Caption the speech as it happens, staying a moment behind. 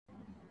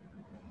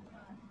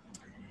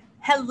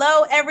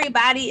Hello,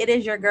 everybody. It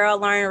is your girl,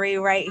 Lauren Ree,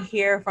 right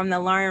here from the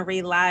Lauren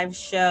Ree Live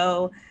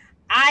Show.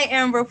 I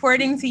am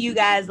reporting to you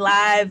guys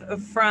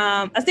live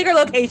from a secret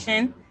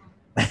location.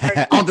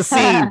 On the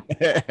scene.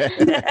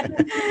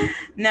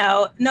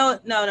 No.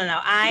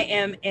 I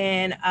am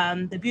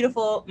in the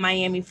beautiful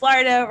Miami,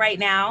 Florida right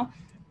now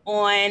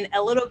on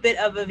a little bit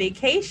of a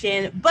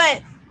vacation,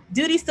 but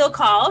duty still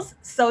calls.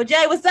 So,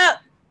 Jay, what's up?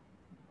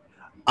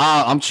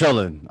 I'm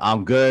chilling.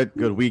 I'm good.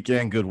 Good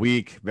weekend. Good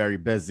week. Very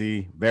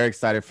busy. Very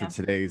excited for Yeah.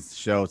 today's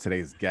show.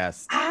 Today's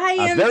guest. I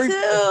am Very.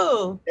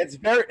 too. It's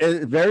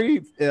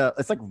very.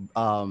 It's like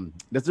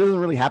this doesn't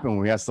really happen when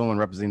we have someone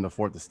representing the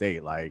fourth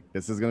estate. Like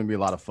this is going to be a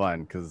lot of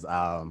fun because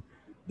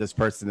this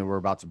person that we're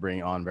about to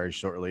bring on very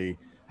shortly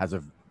has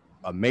a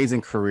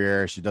amazing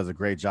career. She does a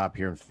great job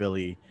here in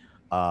Philly,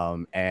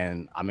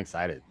 and I'm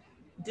excited.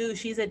 Dude,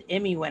 she's an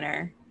Emmy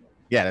winner.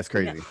 Yeah, that's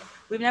We've, ne- crazy.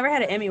 we've never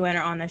had an Emmy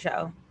winner on the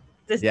show.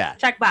 Just Yeah,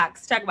 check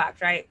box,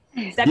 right?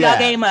 Step y'all yeah.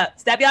 game up.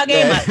 Step y'all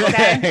game Yeah. up,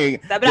 okay?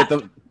 Step it get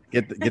up.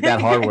 the get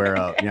that hardware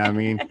up. You know what I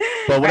mean?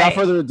 But without Right.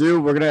 further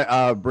ado, we're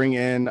gonna bring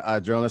in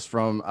a journalist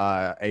from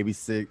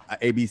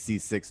ABC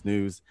 6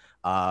 News.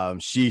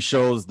 She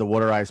shows the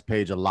Water Ice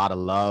page a lot of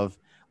love.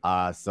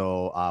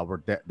 So we're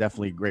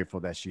definitely grateful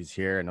that she's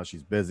here. I know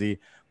she's busy,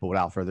 but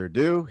without further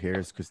ado,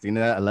 here's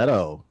Christina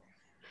Aledo.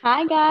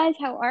 Hi guys,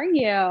 how are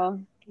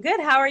you?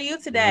 Good. How are you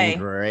Doing today?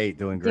 great,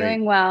 doing great.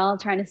 Doing well,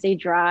 trying to stay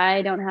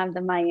dry. Don't have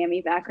the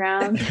Miami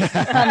background,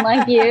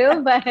 unlike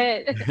you, but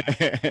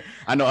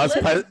I know us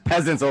Listen,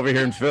 peasants over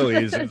here in Philly.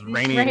 It's just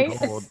rainy and right?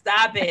 cold.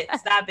 stop it.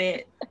 Stop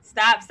it.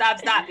 Stop,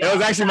 It was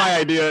y'all. actually my Stop.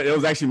 idea. It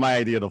was actually my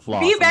idea to Be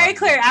floss. I'm very not gonna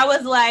clear. I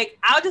was like,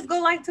 I'll just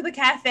go like to the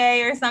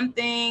cafe or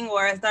something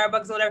or a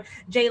Starbucks or whatever.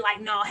 Jay like,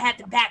 no,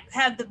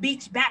 have the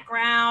beach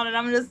background, and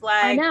I'm just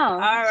I like, know.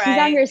 all She's out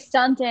right. here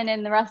stunting,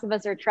 and the rest of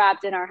us are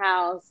trapped in our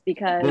house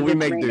because But we it's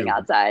make raining do.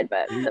 outside,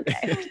 but it's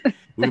okay.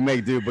 We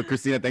make do. But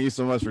Christina, thank you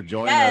so much for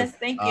joining us. Yes,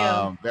 thank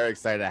you. Very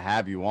excited to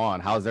have you on.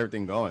 How's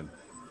everything going?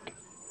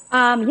 Yeah,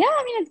 I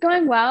mean, it's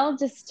going well,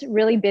 just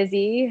really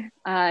busy.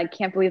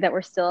 Can't believe that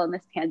we're still in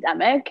this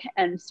pandemic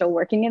and still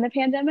working in the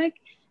pandemic,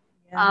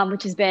 Yeah.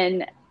 which has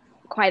been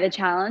quite a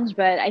challenge.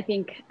 But I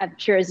think, I'm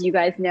sure as you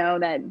guys know,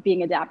 that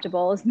being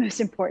adaptable is the most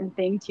important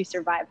thing to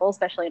survival,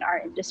 especially in our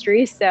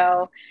industry.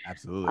 So,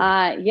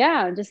 Absolutely.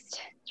 yeah, I'm just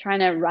trying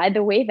to ride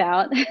the wave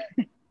out.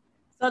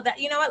 So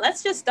that you know what,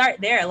 let's just start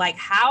there. Like,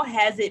 how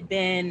has it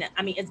been?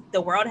 I mean,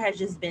 the world has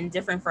just been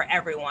different for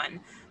everyone.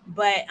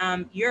 But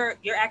you're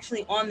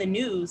actually on the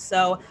news.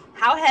 So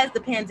how has the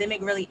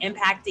pandemic really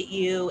impacted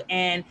you,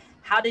 and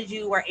how did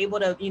you were able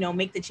to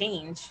make the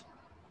change?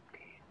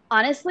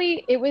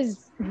 Honestly, it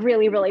was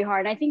really, really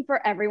hard. I think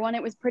for everyone,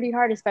 it was pretty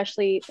hard,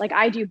 especially like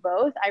I do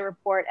both. I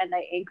report and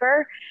I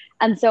anchor.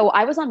 And so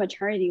I was on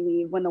maternity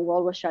leave when the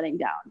world was shutting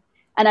down.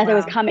 And as I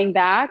was Wow. coming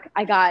back,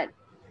 I got,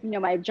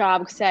 my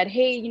job said,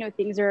 hey,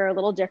 things are a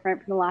little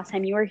different from the last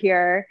time you were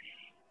here.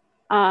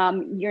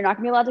 You're not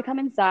gonna be allowed to come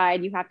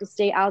inside. You have to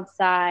stay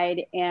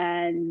outside,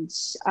 and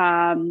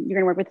you're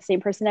gonna work with the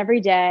same person every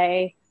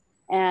day.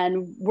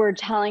 And we're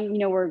telling,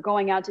 we're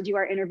going out to do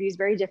our interviews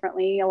very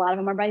differently. A lot of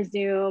them are by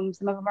Zoom,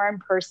 some of them are in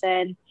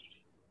person.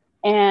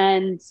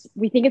 And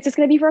we think it's just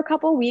going to be for a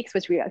couple of weeks,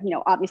 which we,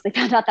 obviously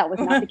found out that was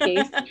not the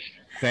case.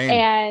 Same.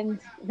 And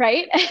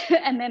right.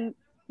 And then,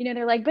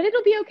 they're like, but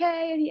it'll be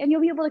okay. And you'll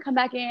be able to come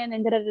back in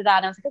and da da da da.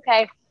 And I was like,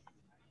 okay.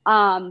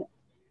 Um,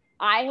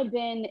 I had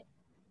been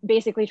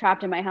basically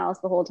trapped in my house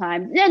the whole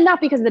time, and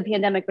not because of the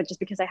pandemic, but just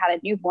because I had a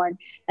newborn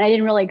and I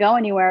didn't really go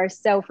anywhere.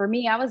 So for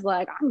me, I was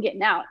like, I'm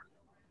getting out.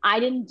 I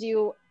didn't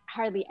do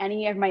hardly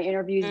any of my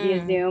interviews via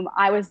Mm. Zoom.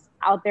 I was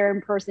out there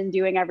in person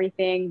doing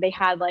everything. They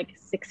had like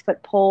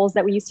 6-foot poles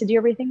that we used to do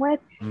everything with.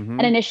 And Hmm.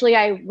 initially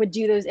I would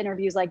do those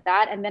interviews like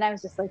that. And then I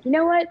was just like, you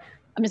know what?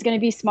 I'm just going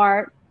to be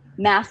smart,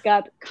 mask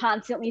up,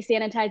 constantly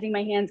sanitizing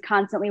my hands,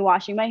 constantly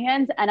washing my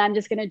hands. And I'm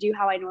just going to do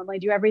how I normally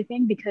do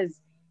everything because,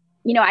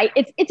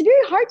 it's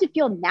very hard to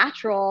feel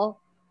natural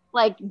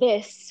like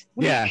this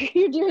when Yeah.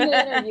 you're doing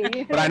an interview.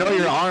 You know But I what know I your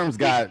mean? arms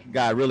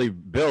got really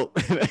built.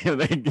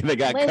 they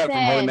got cut from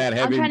holding Listen, that I'm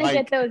heavy trying to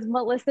get mic. those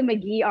Melissa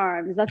McGee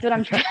arms. That's what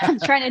I'm trying. I'm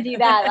trying to do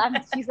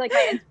that. She's like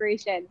my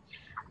inspiration.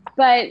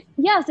 But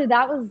yeah, so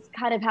that was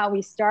kind of how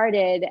we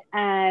started,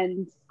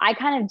 and I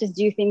kind of just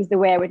do things the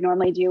way I would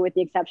normally do, with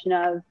the exception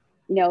of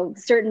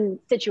certain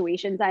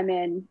situations I'm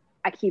in.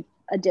 I keep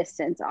a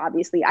distance.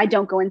 Obviously, I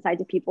don't go inside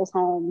to people's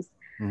homes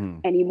Hmm.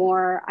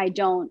 anymore. I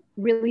don't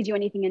really do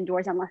anything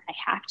indoors unless I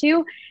have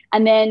to.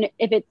 And then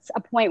if it's a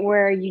point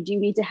where you do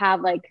need to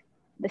have like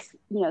this,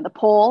 the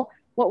pole,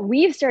 what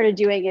we've started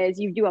doing is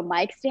you do a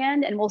mic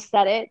stand and we'll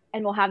set it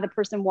and we'll have the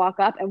person walk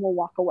up and we'll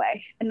walk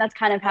away. And that's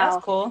kind of Oh, that's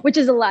how, cool. which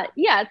is a lot.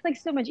 Yeah, it's like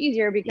so much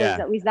easier because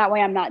Yeah. at least that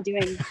way I'm not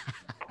doing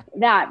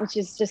that, which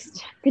is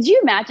just, could you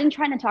imagine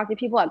trying to talk to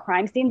people at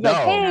crime scenes? No.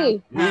 Like,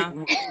 hey,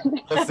 No.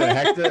 Listen,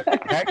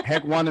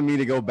 Heck wanted me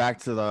to go back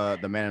to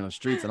the man in the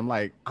streets, and I'm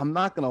like, I'm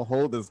not gonna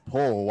hold this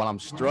pole while I'm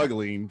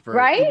struggling for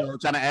Right?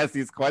 trying to ask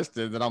these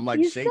questions, and I'm like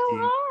he's shaking.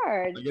 so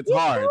hard. Like, it's He's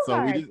hard. So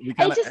hard. we And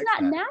kind it's of just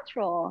not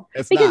natural.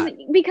 It's because not.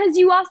 because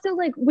you also,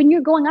 like, when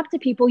you're going up to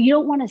people, you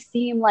don't want to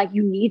seem like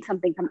you need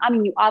something from. I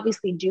mean, you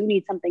obviously do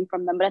need something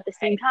from them, but at the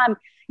same time,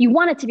 you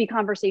want it to be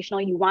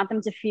conversational. You want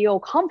them to feel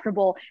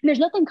comfortable, and there's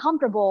nothing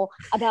comfortable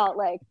about,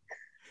 like,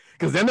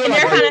 because then they're And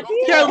like,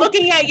 they're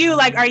looking at you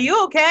like, are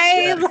you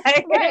okay? Yeah.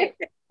 Like, right.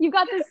 You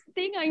got this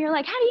thing on, you're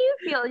like, how do you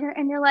feel?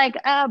 And you're like,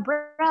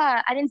 bruh,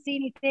 I didn't see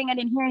anything. I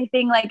didn't hear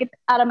anything. Like, it's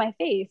out of my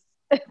face.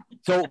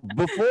 So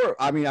before,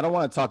 I mean, I don't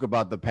want to talk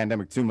about the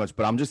pandemic too much,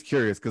 but I'm just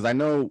curious because I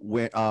know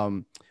when,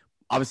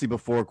 obviously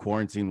before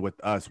quarantine with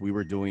us, we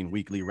were doing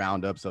weekly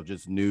roundups of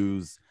just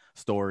news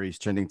stories,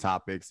 trending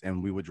topics,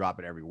 and we would drop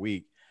it every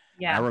week.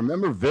 yeah. And I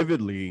remember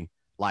vividly,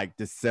 like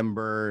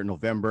December,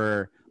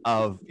 November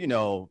of,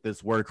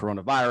 this word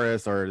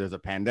coronavirus, or there's a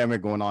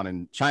pandemic going on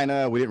in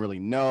China. We didn't really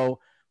know,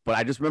 but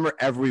I just remember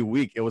every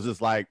week, it was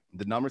just like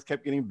the numbers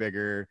kept getting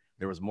bigger.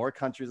 There was more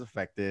countries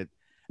affected.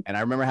 And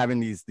I remember having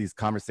these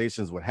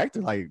conversations with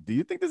Hector, like, do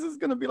you think this is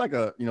going to be like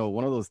a,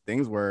 one of those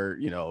things where,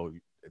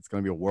 it's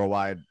going to be a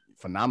worldwide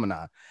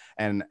phenomena?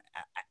 And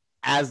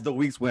as the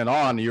weeks went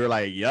on, you were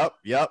like, yep.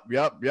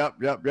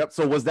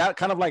 So was that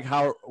kind of like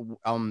how,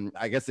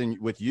 I guess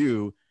with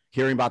you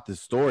hearing about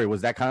this story,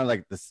 was that kind of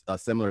like this a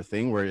similar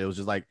thing where it was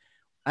just like,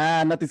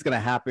 nothing's going to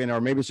happen,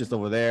 or maybe it's just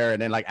over there.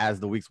 And then like,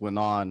 as the weeks went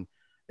on,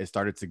 it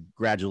started to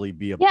gradually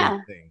be a big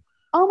thing.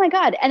 Oh my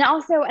God. And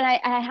also, and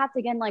I have to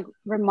again, like,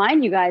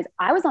 remind you guys,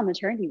 I was on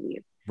maternity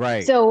leave.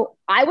 Right. So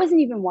I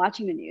wasn't even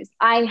watching the news.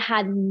 I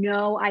had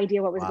no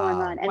idea what was going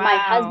on. And my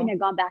husband had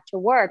gone back to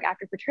work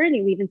after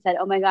paternity leave and said,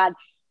 oh my God,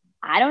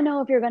 I don't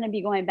know if you're going to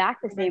be going back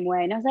the same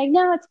way. And I was like,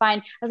 no, it's fine.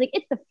 I was like,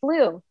 it's the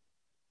flu.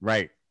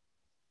 Right.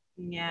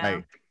 Yeah.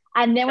 Right.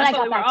 And then when I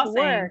got back to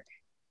work,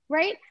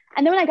 right?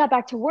 And then when I got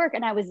back to work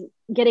and I was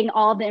getting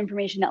all the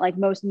information that, like,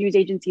 most news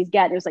agencies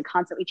get, it was like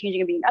constantly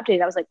changing and being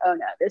updated. I was like, oh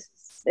no, this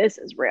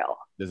is real.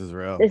 This is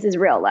real. This is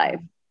real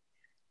life.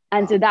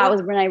 And so that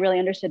was when I really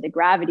understood the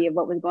gravity of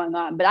what was going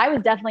on. But I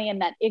was definitely in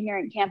that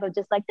ignorant camp of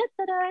just like,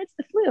 it's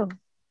the flu.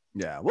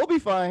 Yeah, we'll be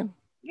fine.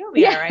 You'll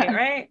be all right,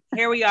 right?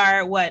 Here we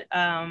are,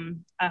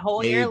 a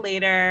whole year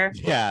later.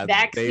 Yeah,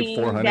 vaccines,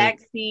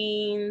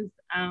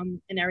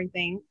 and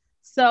everything.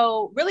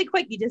 So really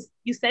quick,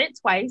 you said it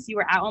twice. You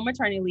were out on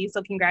maternity leave,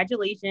 so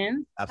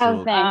congratulations.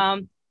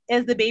 Absolutely.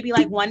 Is the baby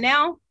like one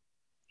now?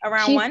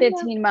 Around She's one?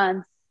 15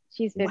 months.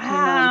 She's 15 months.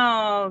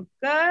 Wow,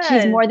 good.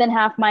 She's more than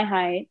half my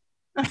height.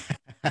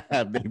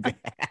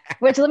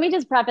 Which, let me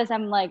just preface,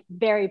 I'm like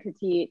very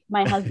petite.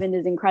 My husband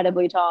is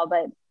incredibly tall,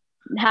 but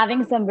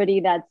having somebody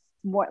that's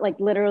more like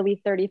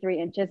literally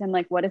 33 inches, I'm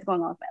like, what is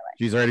going on with my life?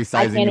 She's already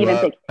sizing you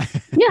up.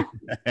 Yeah,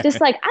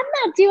 just like, I'm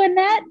not doing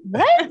that.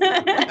 What?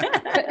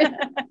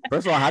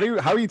 First of all,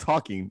 how are you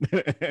talking?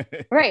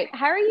 Right.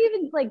 How are you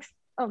even like,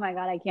 oh my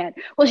God, I can't.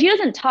 Well, she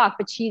doesn't talk,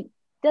 but she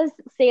does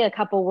say a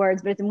couple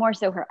words, but it's more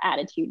so her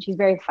attitude. She's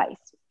very feisty.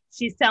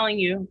 She's telling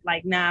you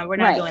like, nah, we're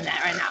not doing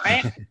that right now,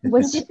 right?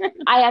 Which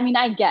I mean,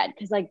 I get,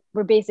 because like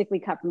we're basically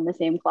cut from the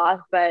same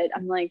cloth, but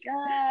I'm like,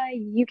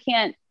 you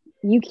can't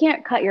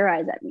cut your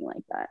eyes at me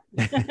like that.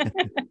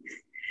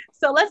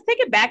 So let's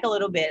take it back a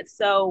little bit.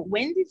 So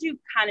when did you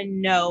kind of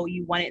know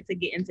you wanted to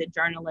get into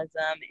journalism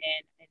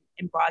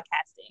and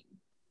broadcasting?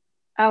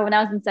 Oh, when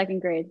I was in second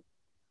grade.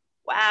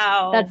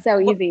 Wow. That's so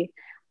easy.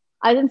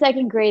 I was in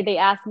second grade. They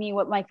asked me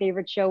what my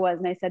favorite show was,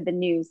 and I said The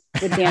News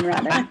with Dan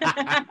Rather.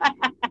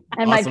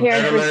 And my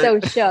parents were so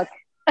shook.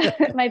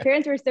 My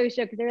parents were so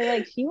shook because they were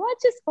like, she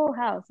watches Full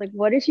House. Like,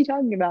 what is she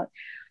talking about?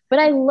 But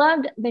I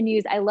loved the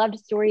news. I loved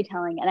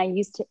storytelling. And I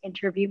used to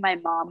interview my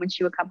mom when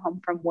she would come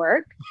home from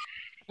work.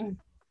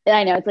 And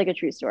I know it's like a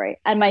true story.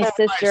 And my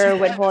sister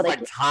would hold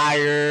like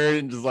tired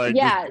and just like,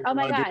 yeah. Oh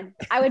my God.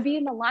 I would be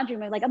in the laundry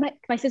room. Like,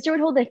 my sister would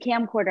hold the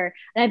camcorder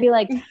and I'd be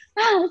like,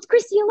 oh, it's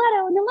Christy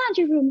Oletto in the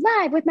laundry room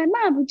live with my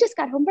mom who just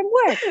got home from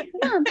work.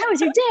 Mom, how was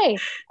your day?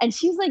 And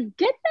she's like,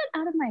 get that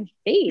out of my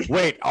face.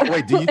 Wait,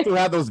 do you still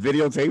have those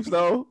videotapes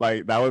though?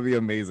 Like, that would be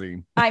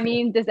amazing. I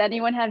mean, does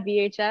anyone have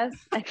VHS?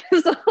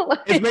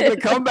 It's making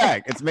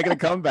a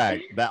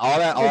comeback. All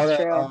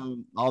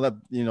that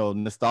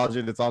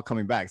nostalgia, that's all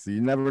coming back. So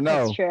you never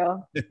know.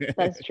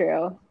 That's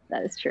true.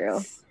 That is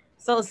true.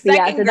 So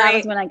second grade, that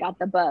was when I got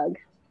the bug.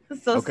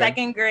 So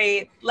second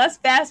grade, let's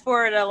fast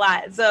forward a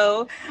lot.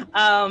 So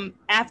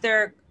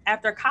after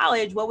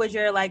college, what was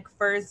your like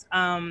first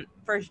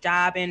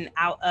job and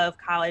out of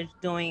college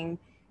doing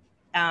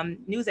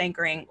news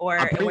anchoring, or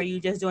were you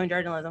just doing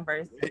journalism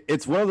first?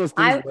 It's one of those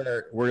things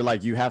where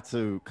like you have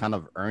to kind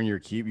of earn your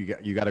keep.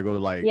 You got to go to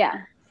like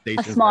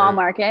a small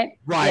market,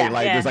 right?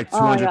 There's like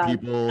 200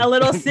 people, a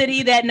little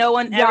city that no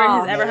one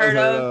has ever heard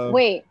of.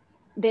 Wait,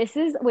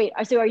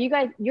 so are you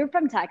guys? You're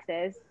from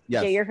Texas?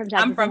 Yes. Yeah, you're from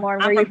Texas. I'm from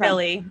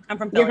Philly. You're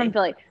from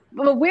Philly.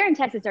 But where in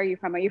Texas are you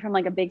from? Are you from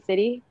like a big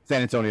city?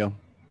 San Antonio.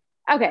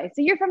 Okay,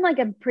 so you're from like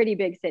a pretty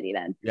big city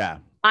then. Yeah.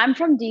 I'm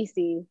from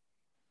DC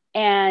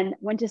and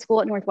went to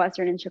school at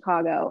Northwestern in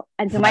Chicago.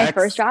 And so my Flex.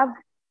 first job,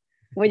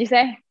 what'd you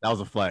say? That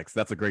was a flex.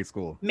 That's a great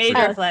school.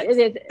 Major flex.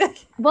 It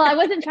is. Well, I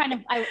wasn't trying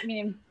to, I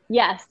mean,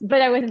 yes,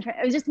 but I wasn't trying.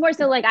 It was just more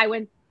so like I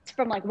went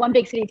from like one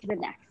big city to the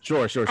next.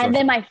 Sure. And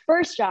then my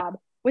first job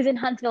was in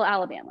Huntsville,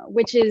 Alabama,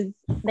 which is,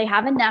 they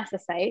have a NASA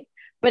site,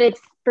 but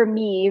it's for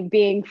me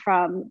being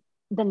from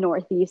the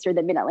Northeast or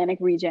the Mid-Atlantic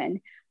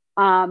region.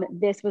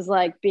 This was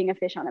like being a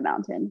fish on a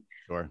mountain.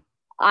 Sure.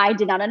 I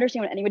did not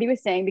understand what anybody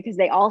was saying because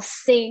they all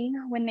sing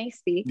when they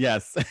speak.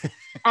 Yes.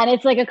 And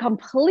it's like a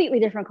completely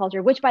different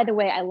culture, which by the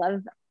way, I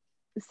love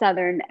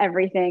Southern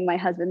everything. My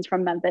husband's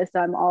from Memphis,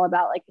 so I'm all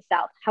about like the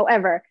South.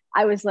 However,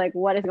 I was like,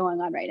 what is going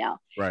on right now?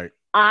 Right.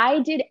 I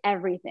did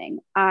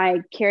everything.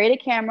 I carried a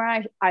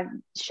camera. I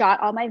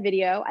shot all my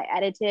video. I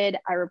edited,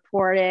 I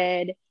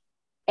reported,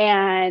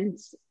 and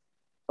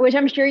which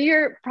I'm sure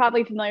you're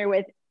probably familiar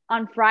with.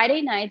 On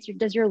Friday nights,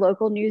 does your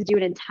local news do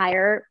an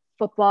entire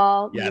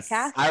football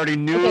newscast? I already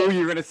knew you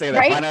were going to say that.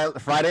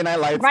 Right? Friday Night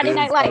Lights Friday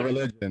Night Lights.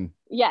 Religion.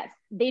 Yes.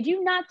 They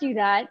do not do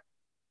that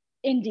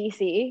in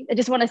DC. I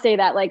just want to say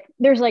that like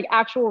there's like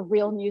actual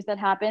real news that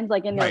happens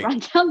like in their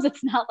rundowns.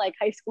 It's not like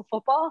high school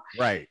football.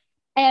 Right.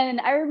 And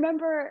I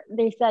remember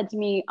they said to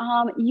me,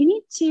 you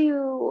need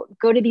to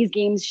go to these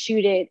games,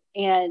 shoot it,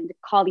 and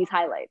call these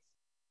highlights.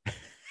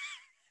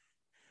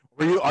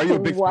 Are you a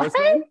big sports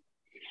fan?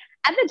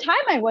 At the time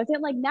I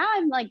wasn't. Like now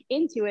I'm like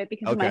into it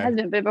because of my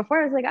husband. But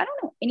before I was like, I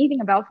don't know anything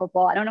about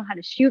football. I don't know how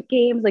to shoot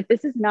games. Like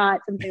this is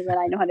not something that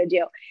I know how to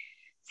do.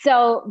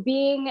 So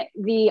being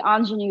the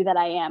ingenue that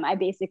I am, I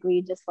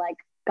basically just like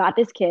got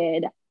this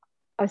kid.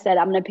 I said,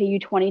 I'm going to pay you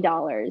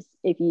 $20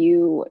 if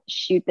you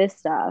shoot this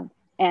stuff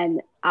and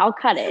I'll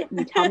cut it.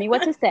 You tell me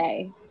what to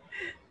say.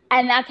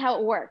 And that's how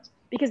it worked.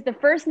 Because the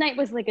first night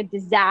was like a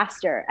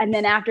disaster. And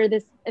then after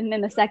this, and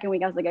then the second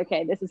week, I was like,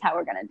 okay, this is how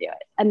we're going to do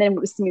it. And then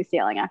it was smooth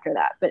sailing after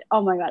that. But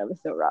oh my God, it was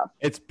so rough.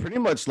 It's pretty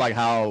much like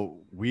how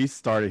we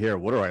started here at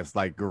Woodrow. It's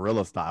like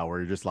guerrilla style where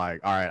you're just like,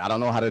 all right, I don't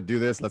know how to do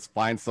this. Let's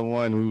find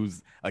someone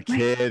who's a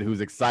kid,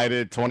 who's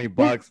excited, $20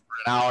 for an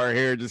hour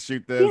here, just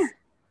shoot this.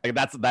 Yeah.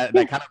 Like that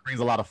kind of brings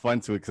a lot of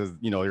fun to it because,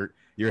 you know,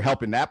 you're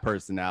helping that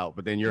person out,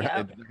 but then you're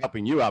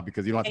helping you out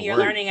because you don't have to worry.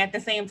 You're learning at the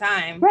same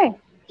time. Right.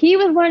 He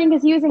was learning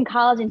because he was in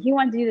college and he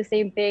wanted to do the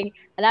same thing.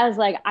 And I was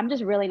like, I'm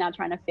just really not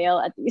trying to fail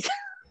at these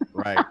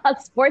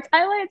sports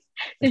highlights.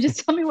 So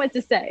just tell me what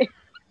to say.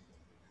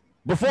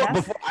 Before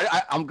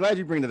I'm glad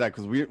you bring to that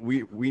because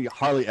we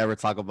hardly ever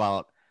talk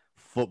about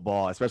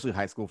football, especially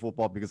high school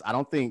football, because I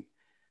don't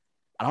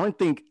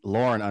think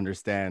Lauren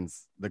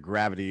understands the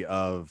gravity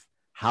of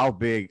how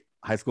big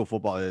high school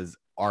football is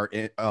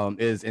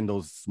in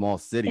those small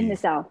cities in the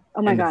South.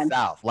 Oh my God.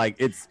 South. Like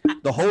it's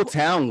the whole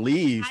town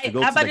leaves to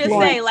go I'm about to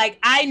say, like,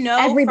 I know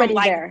everybody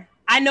from, there.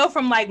 I know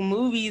from like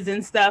movies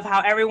and stuff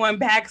how everyone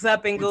backs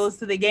up and goes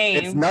to the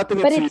game. It's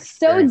nothing, but it's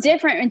so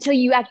different until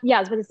you actually, I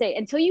was about to say,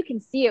 until you can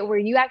see it, where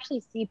you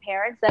actually see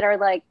parents that are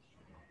like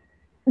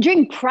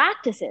during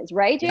practices,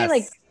 right? During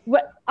like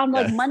what on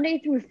like Monday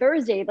through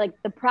Thursday, like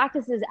the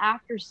practices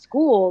after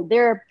school,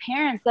 there are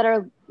parents that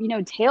are, you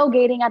know,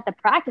 tailgating at the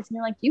practice, and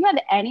you're like, do you have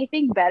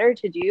anything better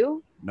to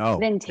do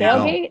than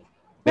tailgate?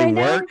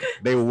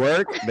 They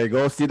work, they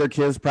go see their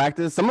kids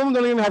practice. Some of them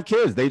don't even have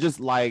kids. They just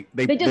like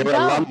they're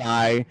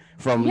alumni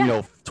from you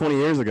know 20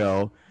 years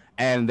ago,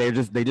 and they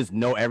just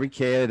know every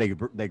kid.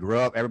 They grew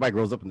up, everybody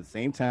grows up in the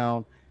same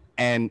town.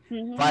 And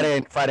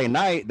Friday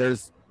night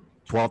there's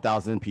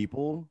 12,000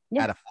 people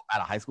at a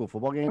high school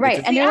football game.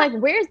 Right. And you're like,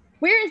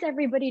 where is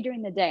everybody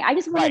during the day? I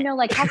just want to know,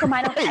 like, how come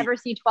I don't ever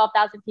see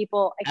 12,000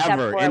 people except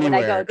for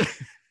anywhere.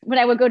 when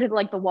I would go to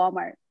like the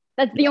Walmart.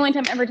 That's the only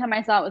time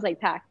I saw it was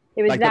like packed.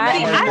 It was like that.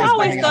 I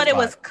always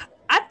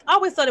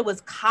thought it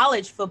was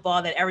college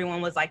football that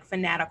everyone was like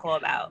fanatical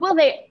about. Well,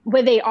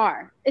 they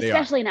are,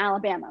 especially in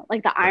Alabama,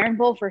 like the Iron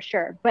Bowl for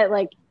sure. But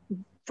like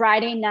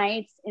Friday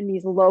nights in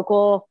these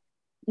local,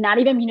 not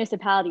even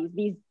municipalities,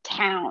 these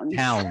towns.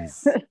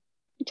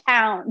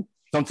 Towns.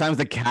 Sometimes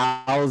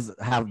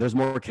the there's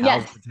more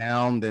cows in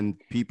town than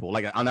people.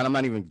 Like I'm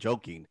not even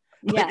joking.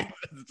 Yeah.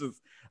 It's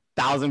just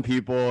 1,000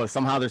 people.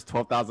 Somehow there's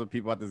 12,000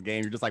 people at this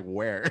game. You're just like,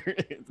 where?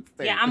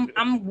 Yeah,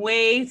 I'm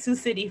way too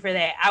city for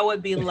that. I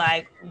would be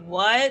like,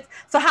 what?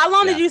 So how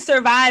long did you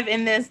survive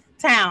in this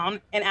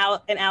town in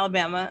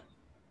Alabama?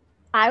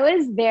 I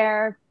was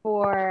there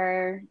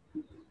for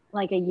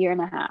like a year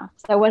and a half.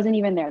 So I wasn't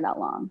even there that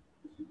long.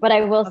 But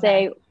I will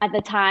say at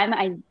the time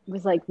I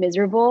was like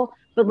miserable.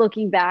 But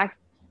looking back,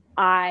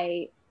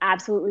 I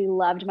absolutely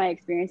loved my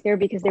experience there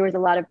because there was a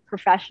lot of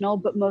professional,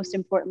 but most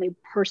importantly,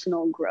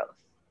 personal growth.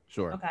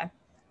 Sure. Okay.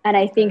 And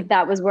I think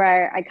that was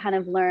where I kind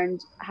of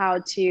learned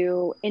how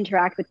to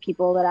interact with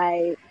people that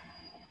I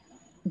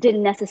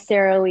didn't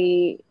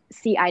necessarily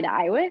see eye to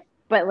eye with,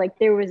 but like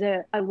there was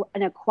an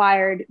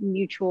acquired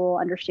mutual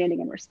understanding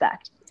and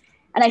respect.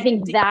 And I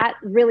think that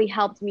really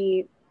helped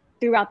me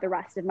throughout the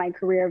rest of my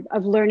career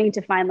of learning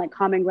to find like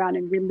common ground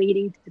and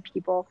relating to the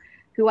people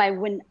who I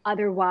wouldn't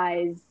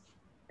otherwise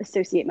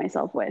associate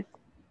myself with.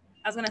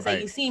 I was gonna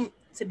say,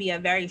 to be a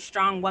very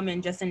strong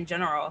woman just in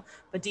general.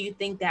 But do you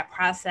think that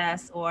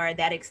process or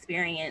that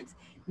experience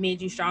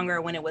made you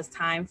stronger when it was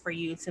time for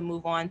you to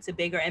move on to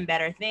bigger and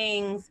better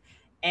things,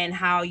 and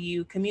how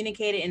you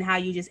communicated and how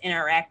you just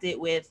interacted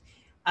with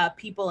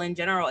people in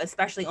general,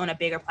 especially on a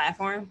bigger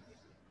platform?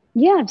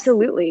 Yeah,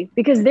 absolutely.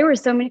 Because there were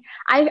so many,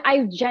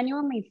 I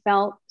genuinely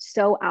felt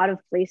so out of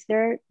place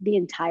there the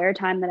entire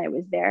time that I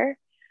was there.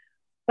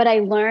 But I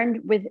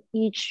learned with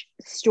each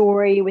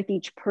story, with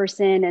each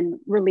person and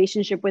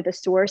relationship with a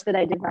source that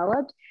I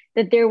developed,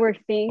 that there were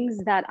things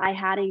that I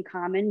had in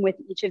common with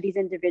each of these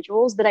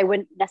individuals that I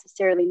wouldn't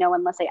necessarily know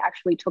unless I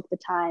actually took the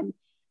time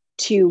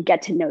to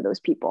get to know those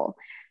people.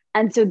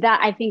 And so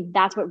that, I think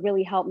that's what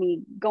really helped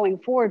me going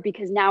forward,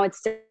 because now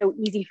it's so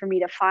easy for me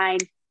to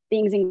find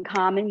things in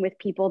common with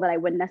people that I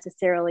wouldn't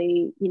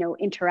necessarily,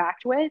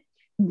 interact with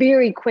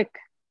very quick,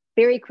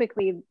 very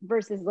quickly,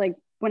 versus like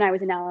when I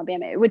was in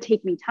Alabama, it would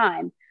take me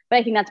time, but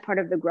I think that's part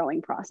of the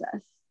growing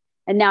process.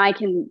 And now I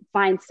can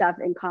find stuff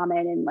in common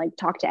and like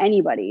talk to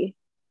anybody,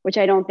 which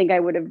I don't think I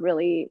would have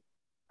really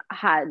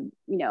had,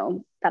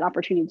 that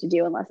opportunity to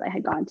do unless I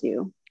had gone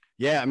to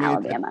Yeah, I mean,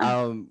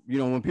 Alabama.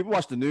 when people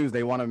watch the news,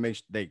 they want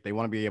to they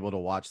want to be able to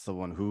watch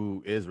someone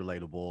who is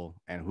relatable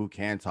and who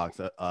can talk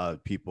to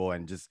people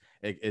and just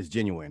is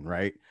genuine,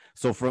 right?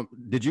 So,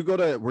 did you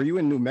were you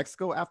in New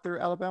Mexico after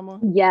Alabama?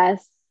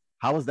 Yes.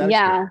 How was that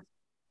Yeah. experience?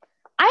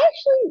 I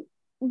actually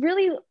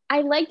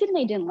I liked it and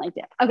I didn't like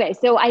it. Okay,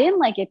 so I didn't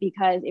like it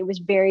because it was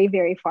very,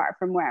 very far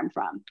from where I'm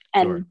from.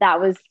 Sure.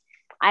 And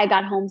I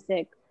got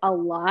homesick a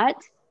lot,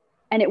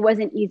 and it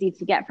wasn't easy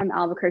to get from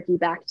Albuquerque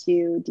back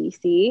to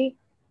DC.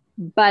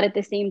 But at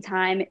the same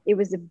time, it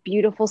was a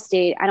beautiful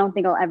state. I don't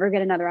think I'll ever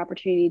get another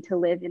opportunity to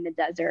live in the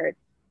desert.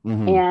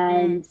 Mm-hmm.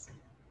 And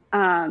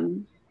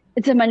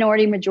it's a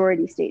minority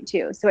majority state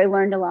too. So I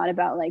learned a lot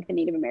about like the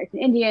Native American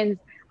Indians.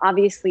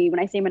 Obviously, when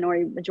I say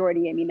minority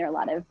majority, I mean there are a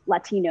lot of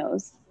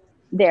Latinos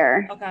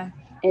there Okay.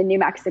 in New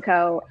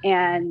Mexico.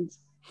 And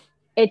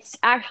it's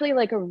actually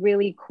like a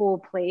really cool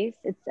place.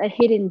 It's a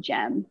hidden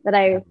gem that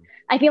I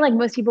feel like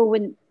most people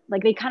wouldn't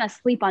like, they kind of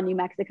sleep on New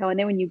Mexico. And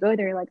then when you go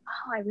there, you're like,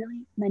 oh, I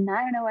don't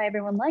know why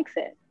everyone likes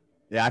it.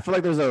 Yeah, I feel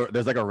like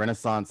there's like a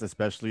renaissance,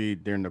 especially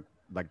during the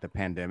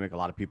pandemic. A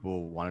lot of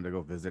people wanted to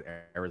go visit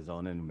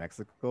Arizona and New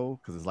Mexico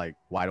because it's like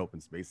wide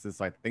open spaces.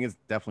 So I think it's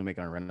definitely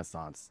making a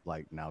renaissance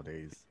like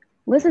nowadays.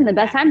 Listen, the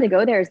best time to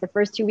go there is the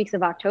first 2 weeks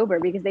of October,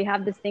 because they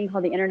have this thing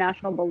called the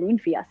International Balloon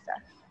Fiesta,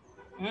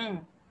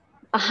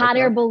 a hot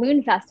air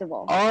balloon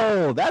festival.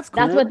 Oh, that's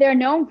cool. That's what they're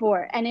known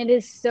for. And it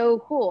is so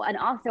cool. And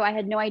also, I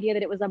had no idea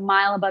that it was a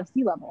mile above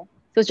sea level.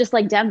 So it's just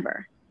like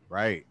Denver.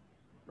 Right.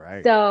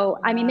 Right. So,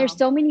 I mean, there's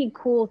so many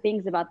cool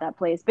things about that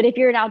place. But if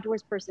you're an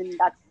outdoors person,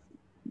 that's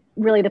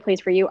really the place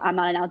for you. I'm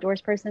not an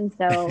outdoors person.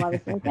 So I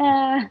was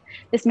like,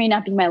 this may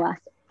not be my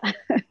last.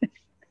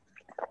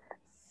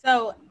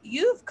 So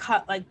you've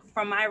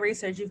from my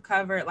research, you've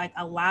covered like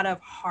a lot of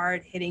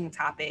hard hitting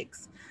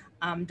topics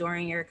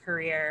during your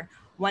career.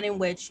 One in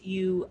which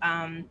you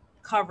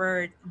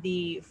covered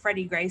the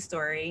Freddie Gray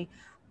story.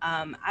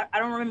 I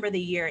don't remember the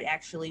year it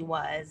actually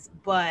was,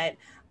 but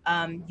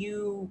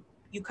you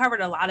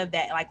covered a lot of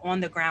that, like on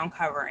the ground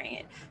covering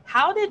it.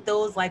 How did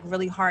those like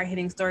really hard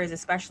hitting stories,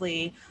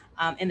 especially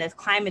in this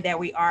climate that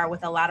we are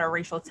with a lot of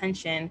racial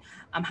tension,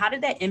 how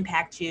did that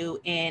impact you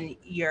in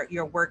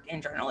your work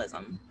in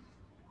journalism?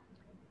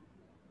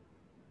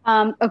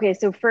 Okay,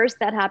 so first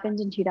that happened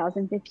in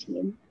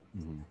 2015.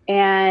 Mm-hmm.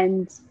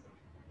 And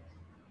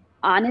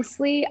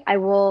honestly, I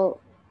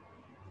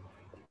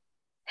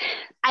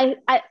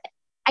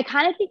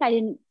kind of think I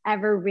didn't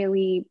ever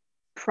really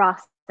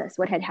process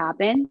what had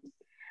happened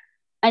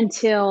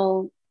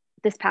until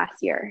this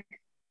past year.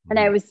 Mm-hmm. And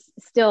I was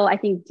still, I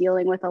think,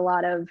 dealing with a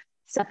lot of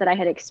stuff that I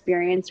had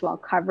experienced while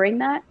covering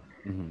that.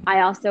 Mm-hmm.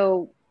 I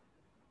also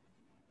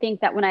think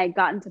that when I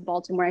got into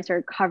Baltimore, I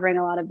started covering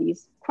a lot of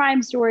these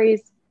crime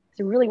stories.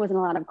 There really wasn't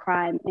a lot of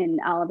crime in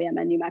Alabama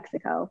and New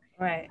Mexico.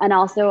 Right. And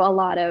also a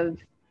lot of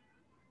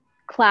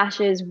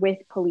clashes with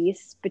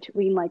police,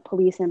 between like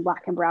police and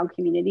Black and brown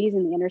communities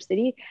in the inner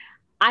city.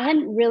 I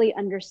hadn't really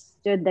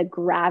understood the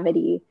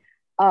gravity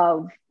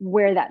of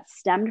where that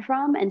stemmed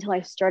from until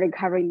I started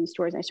covering these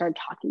stories and I started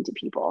talking to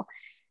people.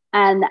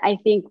 And I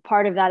think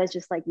part of that is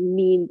just like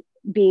me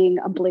being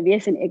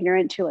oblivious and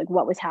ignorant to like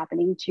what was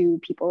happening to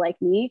people like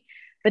me.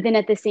 But then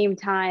at the same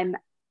time,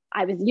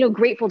 I was,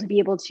 grateful to be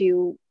able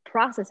to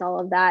process all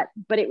of that,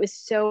 but it was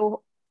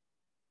so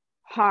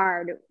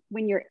hard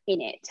when you're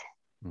in it,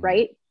 mm-hmm.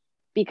 right?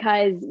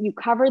 Because you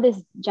cover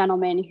this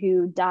gentleman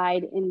who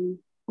died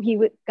he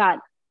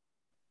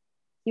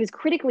was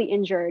critically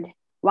injured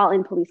while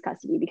in police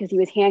custody because he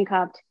was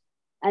handcuffed,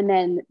 and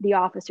then the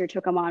officer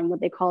took him on what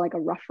they call like a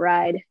rough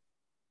ride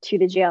to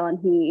the jail, and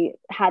he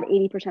had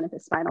 80% of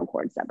his spinal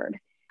cord severed.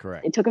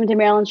 Correct. They took him to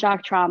Maryland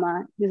shock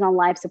trauma. He was on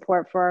life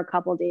support for a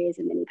couple of days,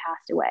 and then he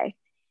passed away.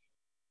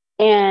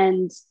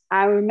 And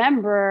I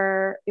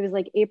remember it was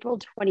like April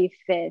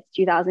 25th,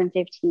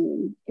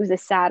 2015. It was a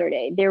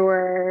Saturday. There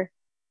were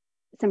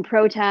some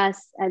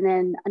protests, and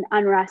then an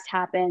unrest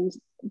happened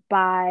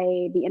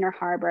by the Inner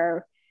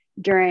Harbor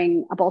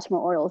during a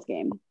Baltimore Orioles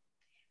game.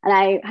 And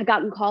I had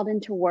gotten called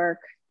into work.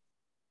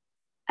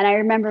 And I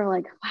remember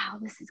like, wow,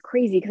 this is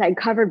crazy, because I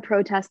covered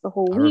protests the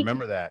whole week. I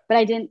remember that. But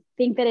I didn't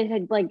think that it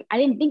had like, I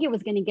didn't think it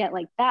was going to get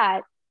like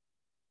that.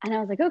 And I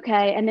was like,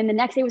 okay. And then the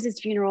next day was his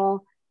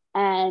funeral.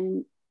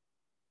 And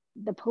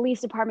the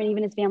police department,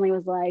 even his family,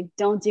 was like,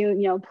 don't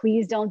do,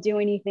 please don't do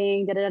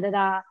anything, da da da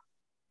da.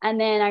 And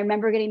then I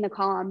remember getting the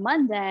call on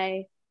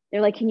Monday.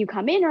 They're like, can you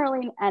come in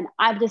early? And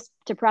I've just,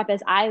 to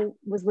preface, I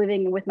was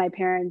living with my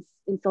parents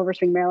in Silver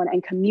Spring, Maryland,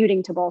 and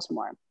commuting to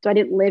Baltimore. So I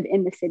didn't live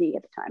in the city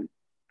at the time.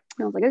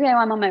 And I was like, okay, well,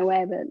 I'm on my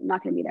way, but I'm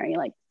not going to be there any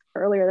like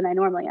earlier than I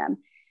normally am.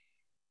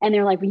 And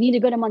they're like, we need to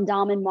go to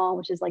Mondawmin Mall,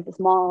 which is like this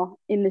mall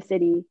in the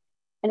city.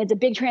 And it's a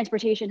big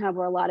transportation hub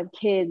where a lot of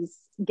kids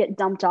get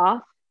dumped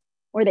off,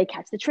 or they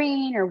catch the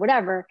train or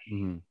whatever.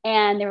 Mm-hmm.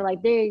 And they were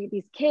like,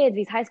 these kids,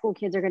 these high school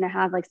kids, are going to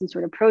have like some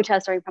sort of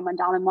protest starting from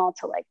Mondawmin Mall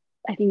to like,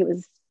 I think it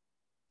was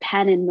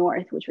Penn and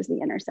North, which was the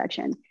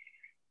intersection.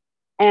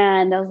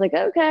 And I was like,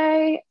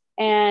 okay.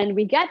 And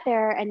we get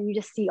there and you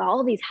just see all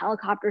of these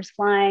helicopters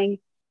flying,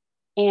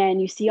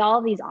 and you see all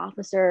of these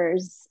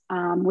officers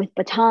with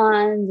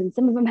batons, and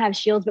some of them have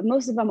shields, but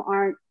most of them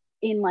aren't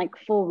in like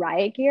full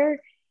riot gear.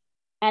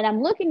 And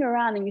I'm looking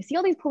around and you see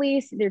all these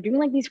police, they're doing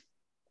like these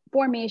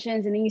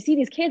formations, and then you see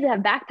these kids that have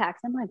backpacks.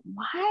 I'm like,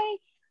 why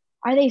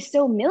are they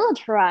so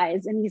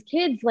militarized? And these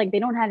kids, like, they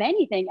don't have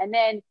anything. And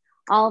then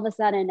all of a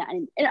sudden,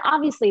 and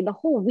obviously the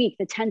whole week,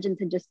 the tensions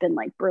had just been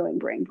like brewing.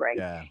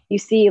 Yeah. You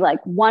see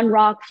like one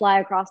rock fly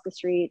across the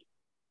street,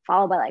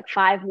 followed by like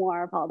 5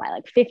 more, followed by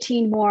like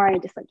 15 more. And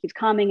it just like keeps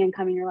coming and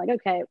coming. You're like,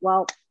 okay,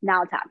 well,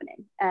 now it's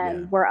happening.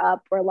 And we're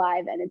up, we're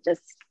live, and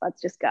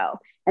let's just go.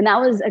 And that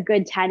was a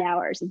good 10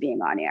 hours of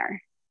being on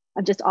air,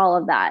 of just all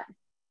of that.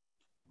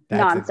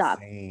 That's nonstop.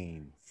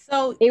 Insane.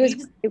 So it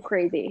was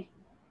crazy.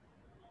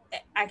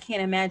 I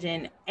can't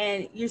imagine.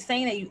 And you're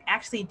saying that you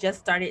actually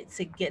just started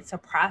to get to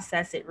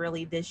process it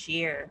really this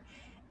year.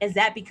 Is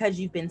that because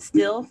you've been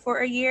still for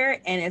a year,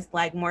 and it's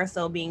like more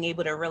so being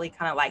able to really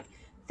kind of like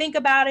think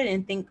about it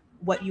and think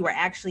what you were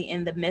actually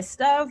in the midst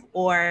of,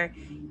 or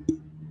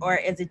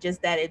is it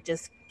just that it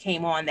just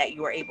came on that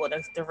you were able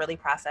to really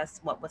process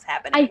what was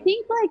happening? I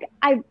think like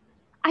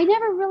I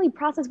never really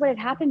processed what had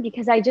happened,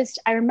 because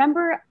I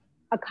remember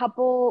a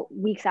couple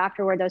weeks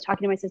afterwards, I was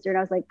talking to my sister and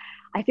I was like,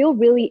 I feel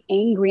really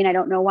angry and I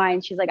don't know why.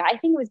 And she's like, I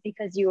think it was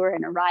because you were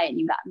in a riot and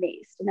you got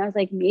maced. And I was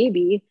like,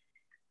 maybe.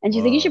 And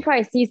she's like, you should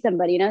probably see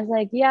somebody. And I was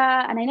like,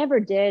 yeah. And I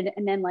never did.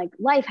 And then like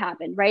life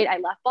happened, right? I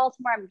left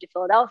Baltimore, I moved to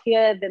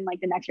Philadelphia. Then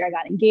like the next year I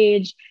got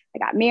engaged, I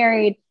got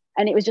married.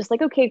 And it was just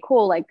like, okay,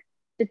 cool. Like,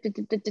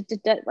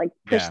 like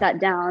push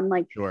that down.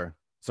 Like, sure.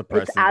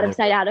 It's out of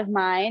sight, out of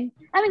mind.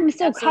 I mean, we're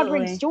still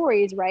covering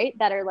stories, right?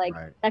 That are like,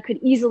 that could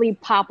easily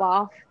pop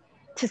off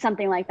to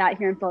something like that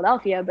here in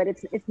Philadelphia, but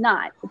it's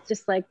not. It's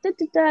just like,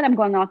 I'm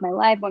going off my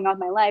life.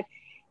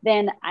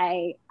 Then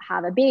I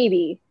have a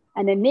baby,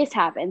 and then this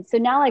happens. So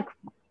now like,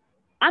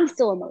 I'm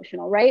still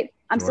emotional, right?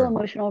 I'm still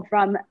emotional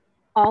from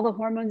all the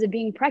hormones of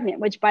being pregnant,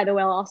 which, by the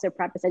way, I'll also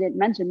preface, I didn't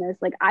mention this,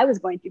 like I was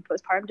going through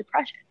postpartum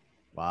depression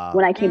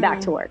when I came back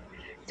to work.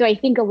 So I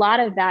think a lot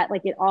of that,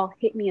 like it all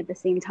hit me at the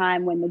same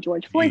time when the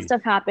George Floyd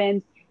stuff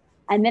happened.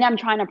 And then I'm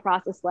trying to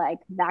process, like,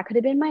 that could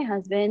have been my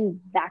husband.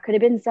 That could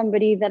have been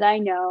somebody that I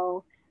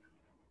know.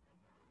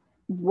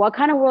 What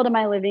kind of world am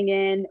I living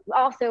in?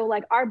 Also,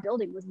 like, our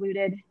building was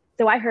looted.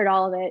 So I heard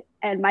all of it,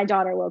 and my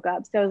daughter woke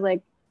up. So I was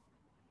like,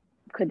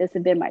 could this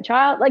have been my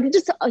child? Like,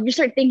 just, you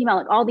start thinking about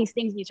like all these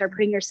things, and you start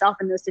putting yourself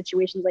in those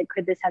situations. Like,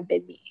 could this have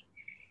been me?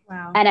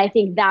 Wow. And I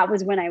think that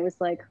was when I was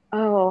like,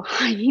 oh,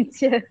 I need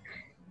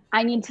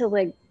to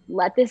like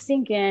let this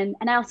sink in.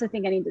 And I also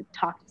think I need to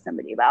talk to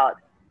somebody about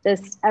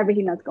just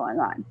everything that's going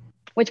on,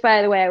 which,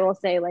 by the way, I will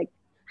say, like,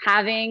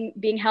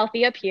 being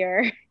healthy up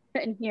here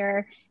and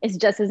here is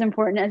just as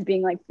important as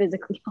being like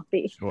physically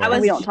healthy. Sure.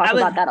 We don't talk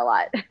about that a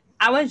lot.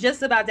 I was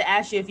just about to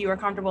ask you if you were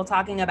comfortable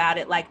talking about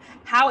it. Like,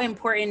 how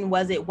important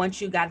was it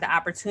once you got the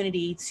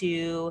opportunity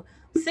to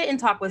sit and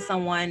talk with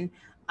someone,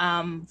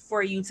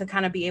 for you to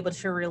kind of be able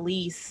to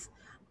release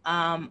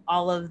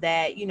all of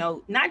that,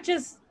 not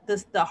just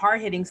the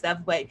hard-hitting stuff,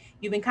 but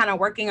you've been kind of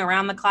working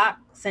around the clock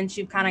since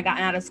you've kind of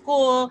gotten out of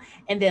school,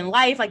 and then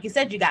life, like you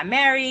said, you got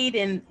married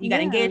and you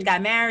got engaged,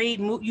 got married,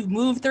 you've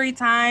moved 3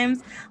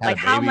 times, like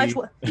how much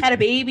had a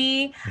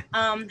baby,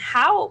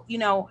 how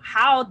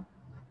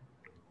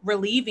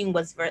relieving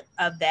was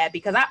of that,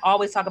 because I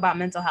always talk about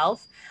mental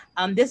health.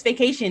 This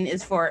vacation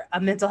is for a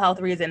mental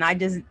health reason. I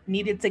just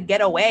needed to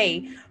get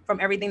away from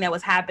everything that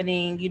was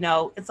happening.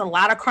 It's a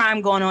lot of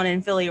crime going on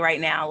in Philly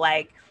right now,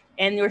 like,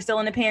 and we're still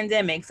in the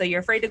pandemic. So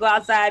you're afraid to go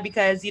outside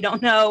because you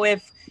don't know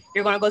if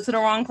you're going to go to the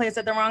wrong place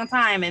at the wrong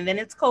time. And then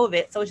it's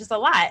COVID. So it's just a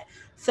lot.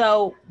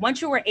 So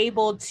once you were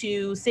able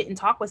to sit and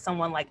talk with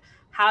someone, like,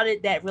 how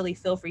did that really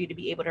feel for you to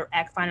be able to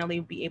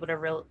finally be able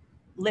to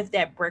lift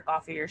that brick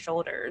off of your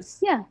shoulders?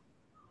 Yeah.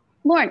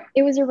 Lauren,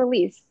 it was a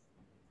release.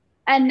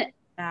 And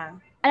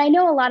I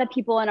know a lot of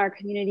people in our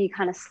community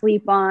kind of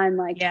sleep on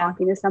like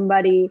talking to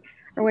somebody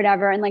or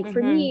whatever. And like,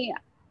 for me,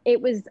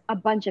 it was a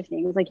bunch of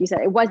things. Like you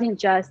said, it wasn't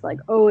just like,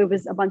 oh, it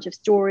was a bunch of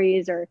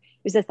stories or it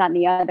was this, that, and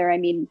the other. I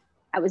mean,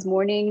 I was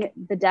mourning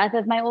the death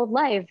of my old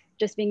life,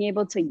 just being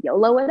able to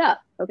YOLO it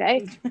up.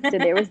 Okay. So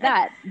there was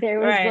that. There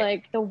was Right.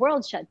 like the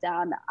world shut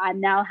down. I'm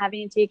now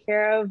having to take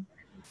care of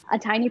a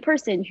tiny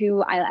person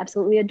who I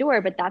absolutely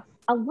adore, but that's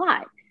a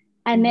lot.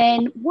 And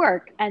then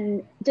work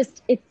and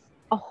just, it's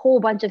a whole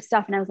bunch of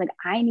stuff. And I was like,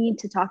 I need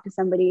to talk to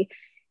somebody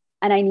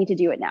and I need to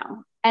do it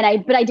now. But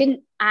I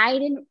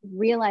didn't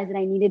realize that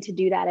I needed to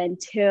do that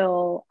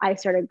until I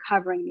started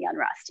covering the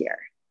unrest here.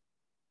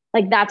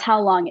 Like that's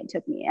how long it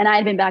took me. And I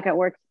had been back at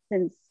work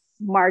since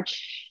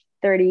March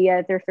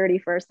 30th or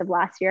 31st of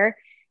last year.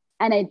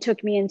 And it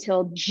took me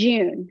until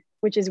June,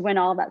 which is when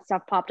all that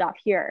stuff popped off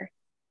here,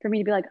 for me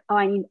to be like, oh,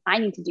 I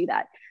need to do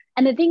that.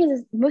 And the thing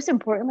is most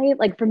importantly,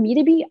 like for me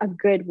to be a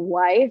good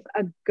wife,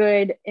 a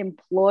good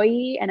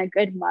employee, and a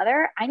good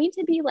mother, I need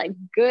to be like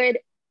good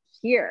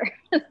here.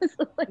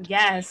 Like,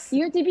 Yes.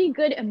 you have to be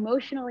good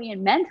emotionally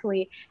and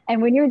mentally.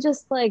 And when you're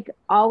just like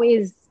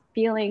always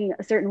feeling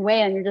a certain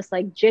way and you're just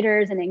like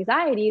jitters and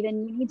anxiety,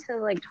 then you need to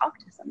like talk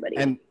to somebody.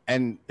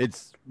 And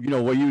it's, you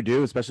know, what you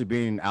do, especially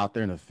being out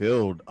there in the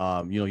field,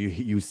 you know,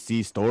 you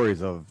see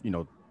stories of, you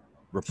know,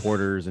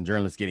 reporters and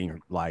journalists getting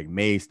like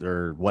maced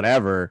or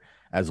whatever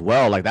as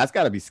well. Like that's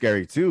got to be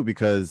scary too,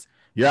 because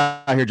you're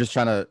out here just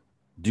trying to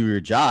do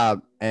your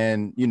job,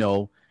 and you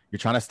know you're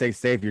trying to stay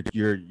safe.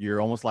 You're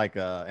almost like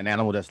an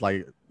animal that's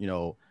like, you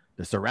know,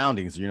 the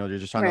surroundings. You know, you're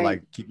just trying to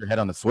like keep your head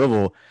on the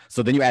swivel.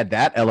 So then you add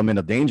that element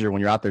of danger when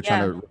you're out there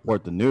trying to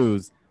report the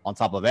news on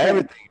top of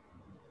everything,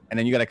 and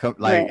then you got to come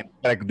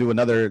like do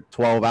another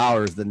 12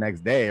 hours the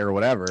next day or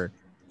whatever.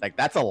 Like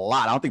that's a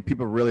lot. I don't think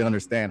people really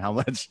understand how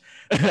much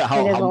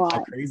how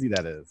crazy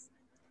that is.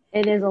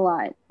 It is a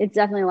lot. It's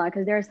definitely a lot,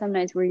 because there are some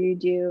nights where you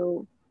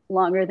do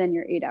longer than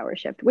your 8-hour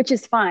shift, which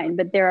is fine,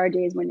 but there are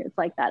days when it's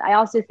like that. I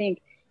also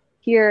think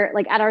here,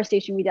 like at our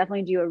station, we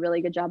definitely do a really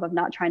good job of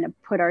not trying to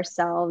put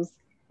ourselves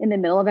in the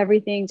middle of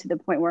everything to the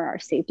point where our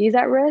safety is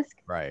at risk.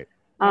 Right.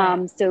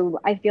 So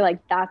I feel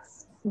like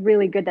that's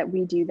really good that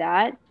we do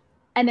that.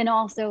 And then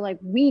also like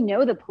we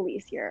know the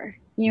police here.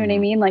 You know what I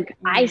mean? Like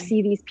I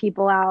see these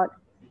people out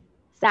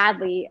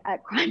sadly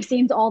at crime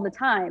scenes all the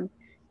time.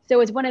 So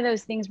it's one of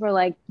those things where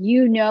like,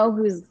 you know,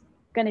 who's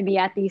going to be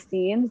at these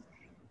scenes.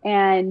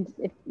 And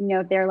if, you know,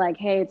 if they're like,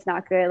 hey, it's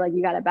not good, like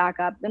you got to back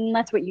up, then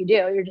that's what you do.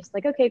 You're just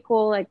like, okay,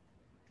 cool. Like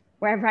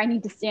wherever I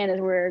need to stand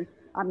is where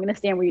I'm going to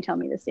stand, where you tell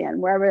me to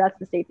stand. Wherever that's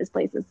the safest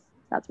places,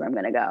 that's where I'm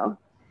going to go.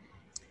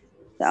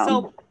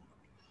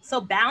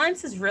 So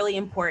balance is really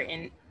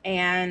important.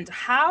 And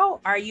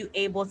how are you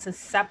able to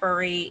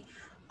separate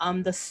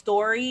the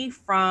story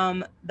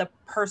from the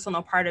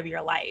personal part of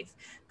your life?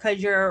 Because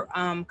you're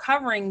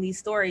covering these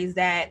stories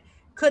that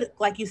could,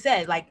 like you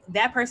said, like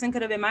that person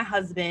could have been my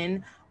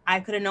husband. I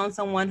could have known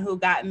someone who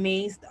got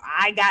maced.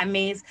 I got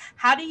maced.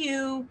 How do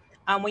you,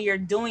 when you're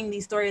doing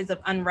these stories of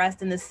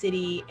unrest in the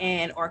city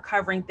and or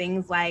covering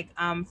things like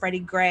Freddie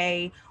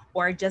Gray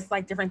or just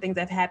like different things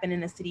that have happened in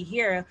the city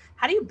here,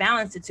 how do you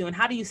balance the two, and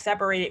how do you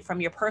separate it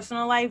from your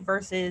personal life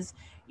versus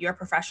your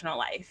professional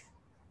life?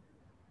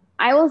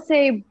 I will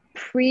say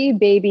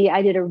pre-baby,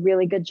 I did a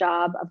really good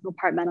job of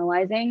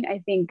compartmentalizing. I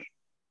think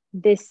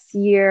this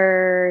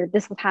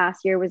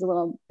past year was a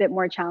little bit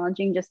more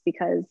challenging just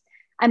because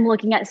I'm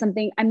looking at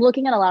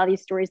a lot of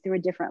these stories through a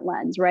different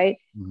lens, right?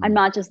 Mm-hmm. I'm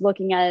not just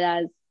looking at it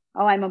as,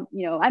 oh,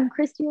 I'm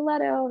Christy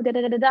Uletto, da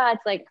da da da da.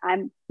 It's like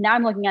I'm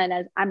looking at it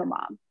as I'm a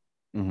mom.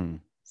 Mm-hmm.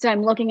 So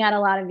I'm looking at a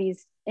lot of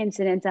these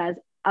incidents as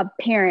a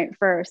parent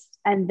first,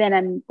 and then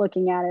I'm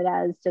looking at it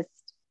as just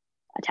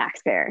a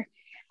taxpayer.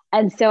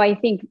 And so I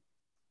think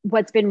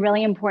what's been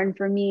really important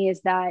for me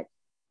is that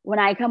when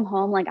I come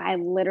home, like I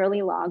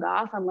literally log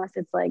off unless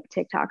it's like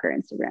TikTok or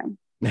Instagram.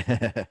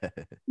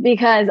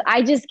 Because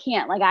I just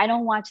can't, like, I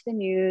don't watch the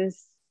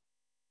news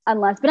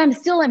but I'm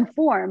still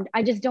informed.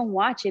 I just don't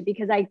watch it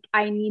because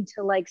I need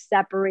to like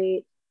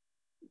separate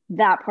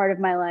that part of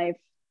my life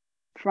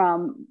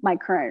from my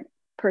current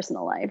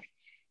personal life.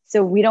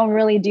 So we don't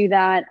really do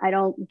that. I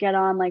don't get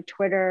on like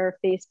Twitter,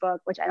 Facebook,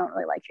 which I don't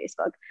really like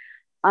Facebook.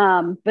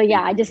 But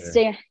yeah, I just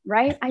stay,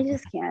 right? I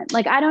just can't.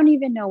 Like, I don't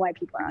even know why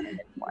people are on it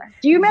anymore.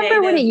 Do you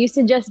remember when it used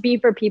to just be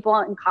for people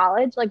in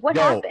college? Like, what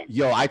happened?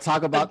 I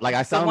talk about, like,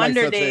 I sound like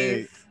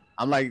such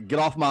I'm like, get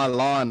off my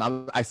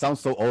lawn. I sound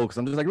so old because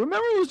I'm just like,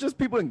 remember it was just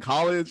people in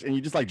college and you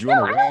just like drew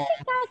on the wall.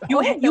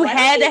 You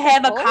had to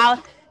have a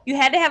college. You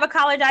had to have a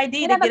college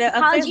ID to get a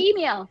college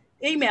email.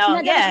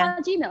 Email, yeah.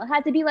 College email. It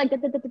had to be like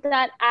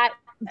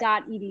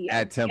 @.edu.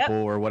 At Temple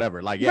or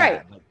whatever. Like, yeah,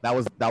 right.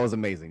 That was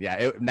amazing.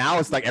 Yeah. Now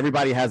it's like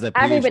everybody has a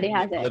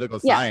PhD in political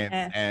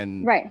science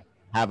and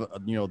have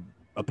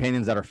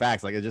opinions that are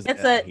facts. Like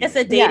it's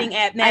a dating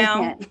app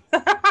now.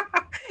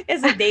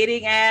 It's a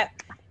dating app.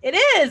 It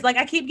is. Like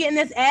I keep getting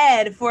this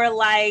ad for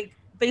like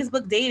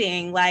Facebook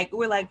dating. Like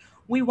we're like,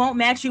 we won't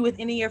match you with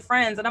any of your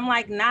friends. And I'm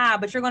like, nah,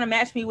 but you're gonna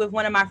match me with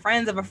one of my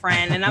friends of a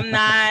friend. And I'm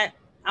not,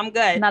 I'm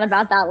good. Not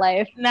about that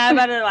life. Not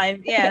about her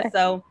life. Yeah.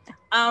 So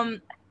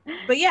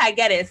But yeah, I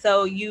get it.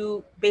 So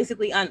you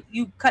basically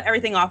you cut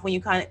everything off when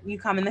you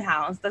come in the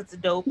house. That's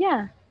dope.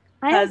 Yeah.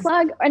 I Because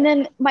unplug, and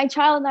then my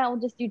child and I will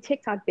just do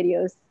TikTok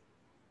videos.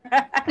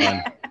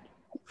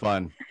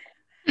 Fun.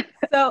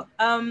 so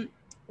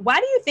why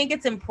do you think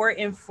it's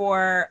important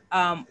for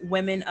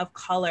women of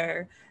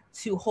color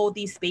to hold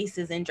these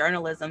spaces in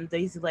journalism?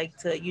 These like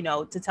to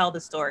to tell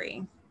the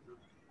story.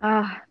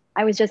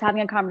 I was just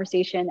having a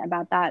conversation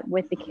about that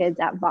with the kids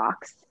at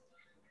Vox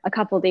a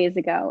couple days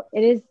ago.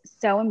 It is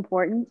so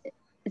important,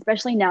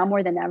 especially now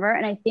more than ever.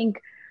 And I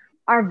think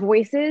our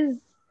voices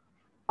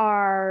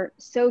are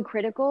so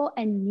critical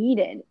and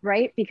needed,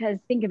 right? Because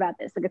think about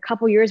this, like a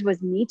couple years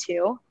was Me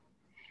Too,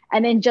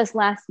 and then just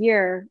last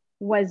year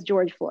was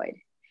George Floyd.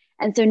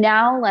 And so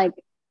now like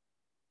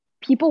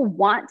people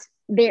want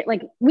they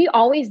like we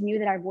always knew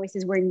that our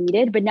voices were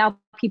needed, but now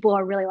people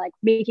are really like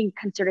making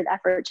concerted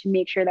effort to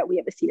make sure that we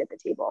have a seat at the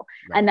table,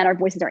 right, and that our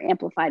voices are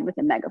amplified with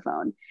a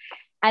megaphone.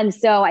 And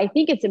so I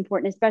think it's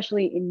important,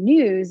 especially in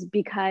news,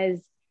 because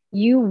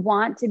you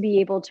want to be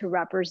able to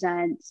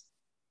represent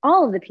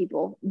all of the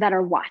people that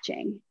are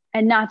watching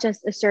and not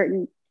just a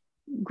certain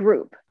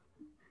group.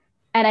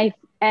 And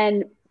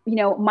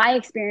my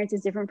experience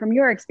is different from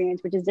your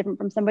experience, which is different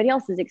from somebody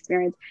else's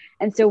experience.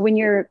 And so when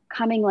you're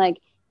coming like,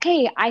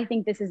 hey, I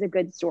think this is a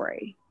good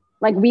story.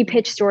 Like we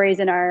pitch stories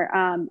in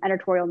our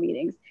editorial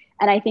meetings.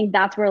 And I think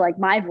that's where like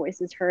my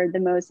voice is heard the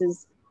most,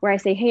 is where I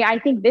say, hey, I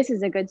think this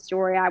is a good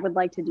story. I would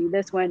like to do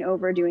this one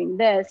over doing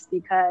this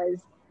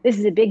because this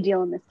is a big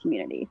deal in this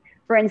community.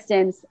 For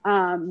instance,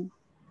 Shania,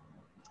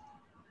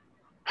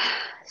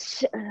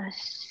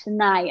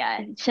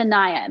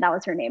 that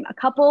was her name. A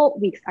couple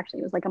weeks,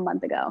 actually, it was like a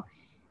month ago.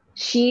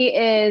 She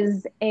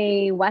is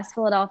a West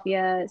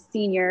Philadelphia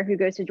senior who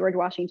goes to George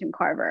Washington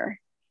Carver.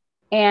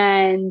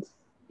 And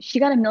she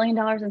got $1 million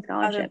in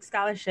scholarships.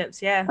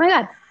 Scholarships, yeah. Oh my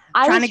God.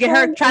 Trying to get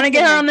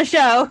her on the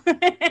show.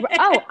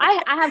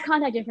 I have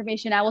contact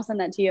information. I will send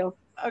that to you.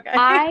 Okay.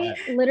 I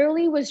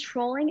literally was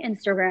trolling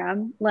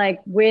Instagram, like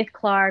with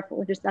Clark,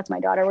 that's my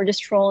daughter. We're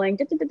just trolling.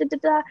 And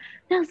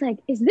I was like,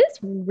 is this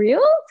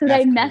real? So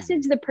I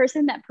messaged the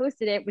person that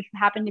posted it, which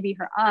happened to be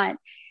her aunt.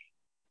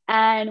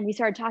 And we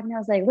started talking. I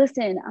was like,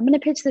 listen, I'm going to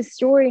pitch this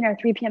story in our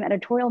 3 p.m.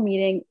 editorial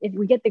meeting. If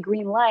we get the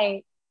green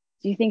light,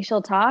 do you think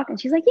she'll talk? And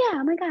she's like, yeah,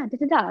 oh my God.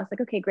 I was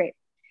like, okay, great.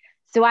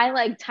 So I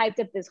like typed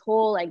up this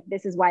whole, like,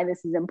 this is why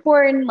this is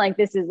important. Like,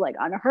 this is like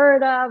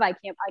unheard of. I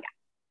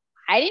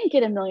didn't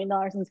get $1 million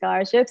in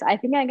scholarships. I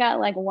think I got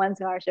like one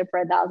scholarship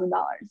for $1,000.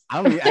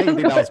 I didn't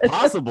think that was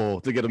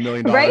possible to get $1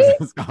 million right?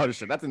 in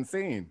scholarship. That's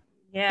insane.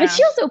 Yeah. But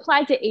she also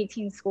applied to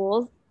 18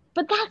 schools,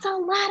 but that's a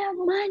lot of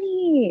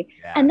money.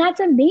 Yeah. And that's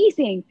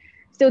amazing.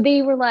 So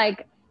they were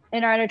like,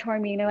 in our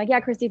editorial meeting, they're like, yeah,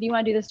 Christy, if you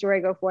want to do the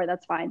story, go for it.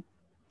 That's fine.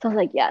 So I was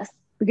like, yes,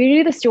 we're going to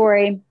do the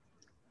story.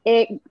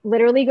 It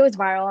literally goes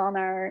viral on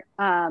our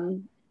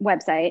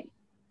website.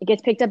 It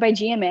gets picked up by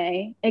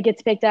GMA. It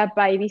gets picked up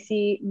by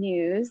ABC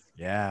News.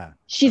 Yeah.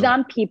 She's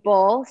on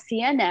People,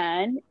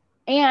 CNN,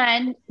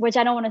 and which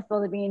I don't want to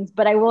spill the beans,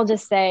 but I will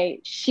just say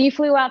she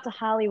flew out to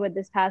Hollywood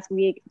this past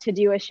week to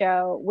do a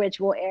show, which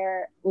will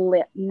air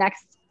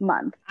next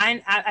month.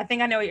 I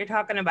think I know what you're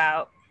talking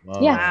about. Whoa.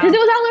 Yeah, because it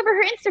was all over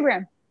her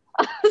Instagram.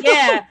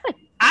 Yeah.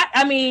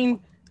 I mean,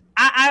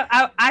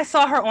 I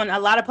saw her on a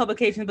lot of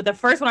publications, but the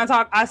first one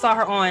I saw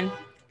her on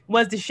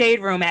was the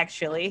Shade Room,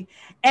 actually.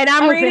 And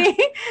I'm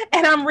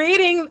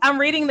reading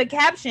the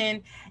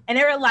caption, and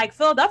they were like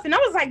Philadelphia, and I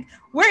was like,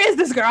 where is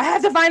this girl? I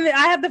have to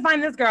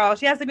find this girl.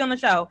 She has to be on the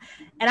show.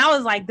 And I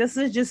was like, this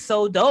is just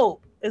so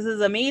dope. This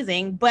is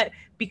amazing. But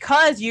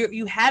because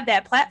you have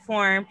that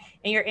platform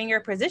and you're in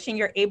your position,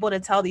 you're able to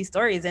tell these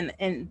stories.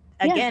 And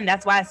again,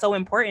 that's why it's so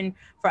important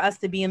for us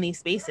to be in these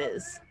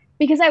spaces.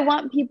 Because I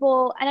want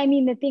people, and I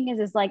mean, the thing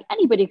is like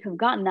anybody could have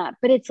gotten that,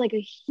 but it's like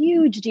a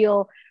huge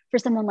deal for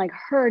someone like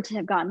her to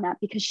have gotten that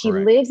because she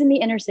lives in the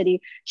inner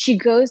city. She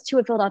goes to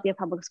a Philadelphia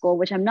public school,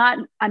 which I'm not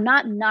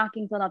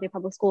knocking Philadelphia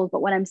public schools,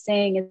 but what I'm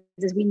saying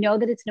is we know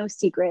that it's no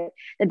secret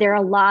that there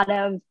are a lot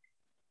of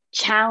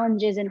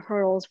challenges and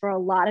hurdles for a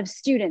lot of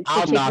students.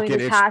 I'll knock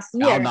it.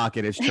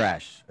 It's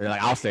trash.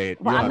 Like, I'll say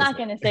it. Well, I'm not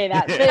going to say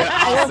that. But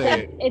I will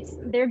say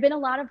there have been a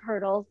lot of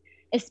hurdles,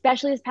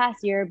 especially this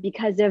past year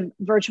because of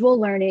virtual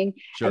learning.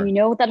 Sure. And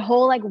that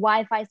whole like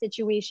Wi-Fi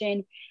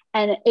situation,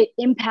 and it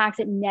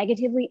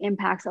negatively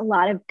impacts a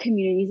lot of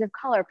communities of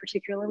color,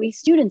 particularly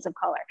students of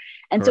color.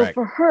 And Correct. So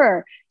for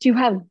her to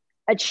have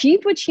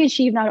achieved what she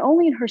achieved, not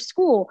only in her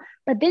school,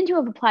 but then to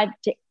have applied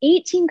to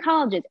 18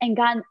 colleges and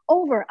gotten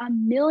over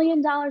 $1 million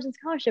in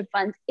scholarship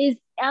funds is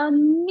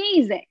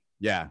amazing.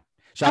 Yeah.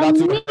 Shout out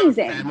to her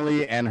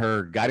family and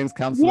her guidance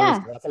counselors.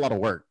 Yeah. That's a lot of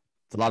work.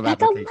 It's a lot of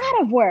application. That's a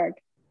lot of work.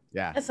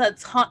 Yeah.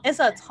 It's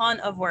a ton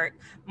of work.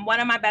 One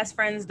of my best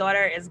friend's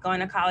daughter is going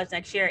to college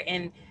next year,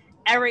 and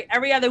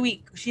every other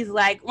week she's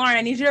like, Lauren,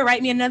 I need you to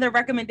write me another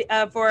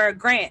for a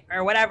grant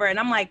or whatever. And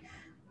I'm like,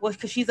 well,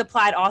 because she's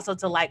applied also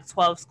to like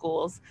 12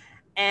 schools.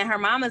 And her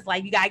mom is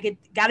like, you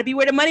gotta be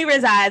where the money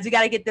resides. You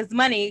gotta get this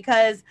money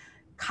because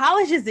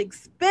college is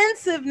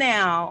expensive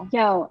now.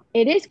 Yo,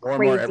 it is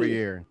crazy. More every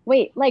year.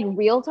 Wait, like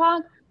real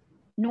talk,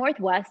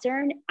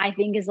 Northwestern, I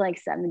think, is like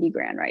 70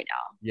 grand right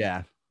now.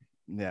 Yeah.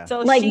 Yeah. So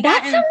Like she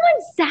that's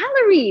someone's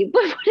salary.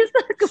 What is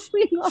that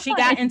going on? She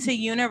got into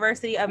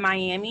University of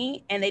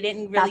Miami, and they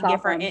didn't really That's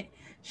give her. awesome.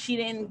 She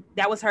didn't.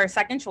 That was her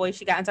second choice.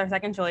 She got into her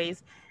second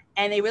choice,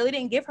 and they really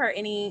didn't give her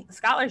any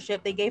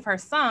scholarship. They gave her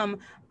some,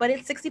 but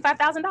it's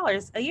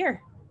 $65,000 a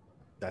year.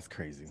 That's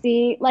crazy.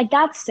 See, like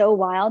that's so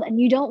wild, and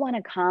you don't want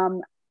to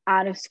come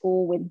out of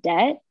school with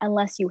debt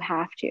unless you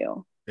have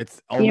to.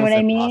 It's almost You know what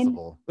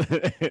impossible. I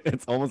mean?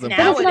 It's almost Now But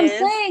that's impossible. what I'm it is.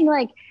 saying.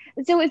 Like,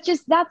 so it's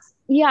just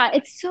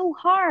it's so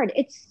hard.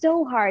 It's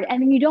so hard.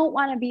 And then you don't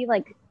want to be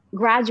like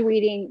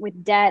graduating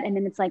with debt, and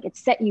then it's like it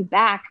set you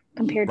back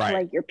compared to Right.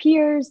 like your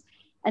peers.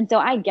 And so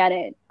I get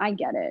it. I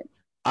get it.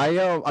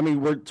 I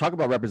mean, we're talking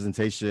about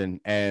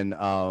representation, and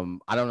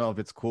I don't know if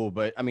it's cool,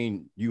 but I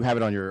mean, you have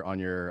it on your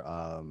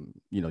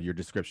you know, your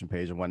description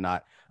page and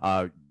whatnot.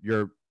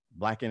 You're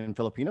Black and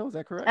Filipino, is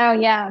that correct? Oh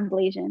yeah, I'm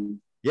Blasian.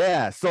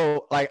 Yeah,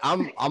 so like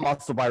I'm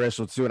also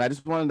biracial too, and I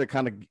just wanted to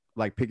kind of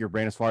like pick your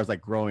brain as far as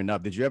like growing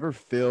up. Did you ever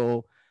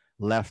feel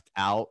left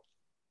out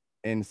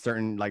in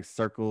certain like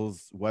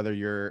circles? Did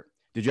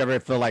you ever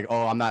feel like,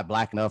 oh, I'm not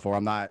Black enough, or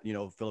I'm not, you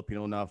know,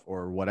 Filipino enough,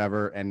 or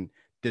whatever? And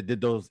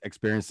did those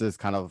experiences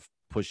kind of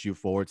push you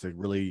forward to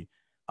really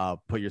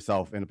put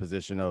yourself in a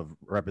position of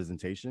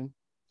representation?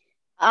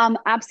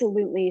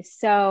 Absolutely.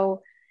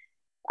 So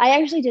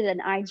I actually did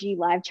an IG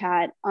live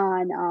chat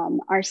on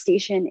our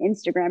station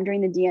Instagram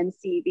during the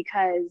DNC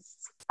because,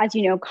 as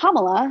you know,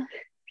 Kamala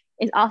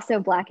is also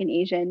Black and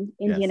Asian,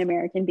 Indian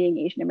American, being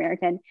Asian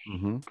American.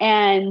 Mm-hmm.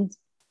 And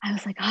I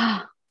was like,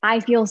 I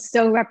feel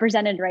so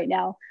represented right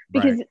now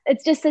because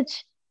it's just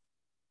such,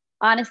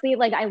 honestly,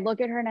 like I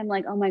look at her and I'm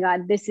like, oh my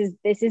God, this is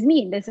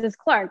me. This is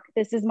Clark.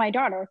 This is my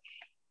daughter.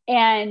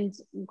 And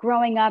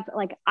growing up,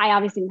 like I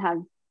obviously didn't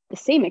have the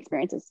same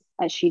experiences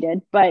as she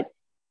did, but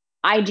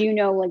I do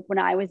know, like when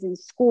I was in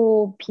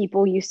school,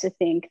 people used to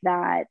think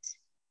that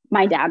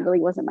my dad really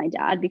wasn't my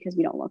dad because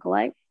we don't look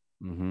alike.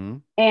 Mm-hmm.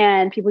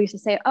 And people used to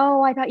say,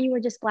 oh, I thought you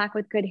were just Black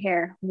with good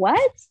hair.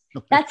 What?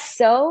 That's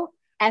so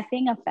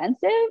effing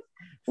offensive.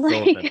 So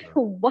Like, offensive.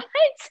 what?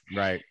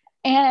 Right.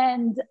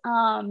 And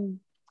I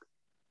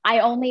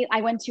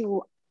went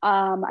to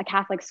a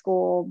Catholic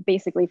school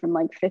basically from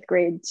like 5th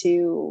grade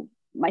to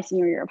my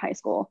senior year of high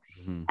school.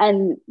 Mm-hmm.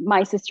 And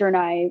my sister and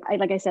I,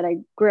 like I said, I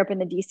grew up in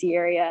the DC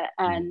area,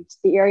 and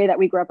the area that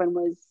we grew up in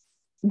was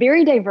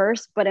very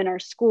diverse. But in our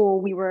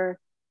school,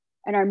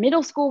 in our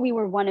middle school, we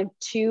were one of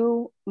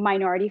 2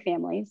 minority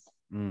families.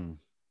 Mm.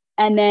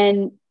 And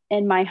then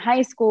in my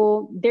high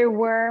school, there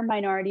were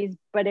minorities,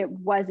 but it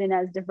wasn't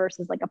as diverse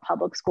as like a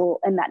public school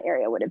in that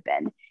area would have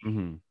been.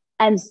 Mm-hmm.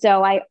 And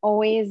so I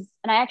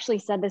actually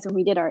said this when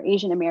we did our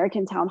Asian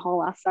American town hall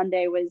last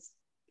Sunday,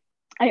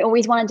 I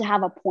always wanted to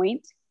have a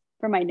point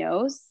for my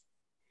nose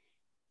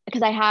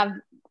because I have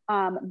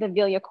the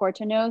Villa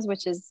Corta nose,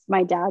 which is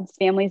my dad's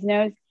family's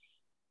nose.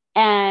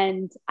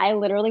 And I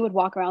literally would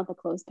walk around with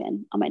a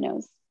clothespin on my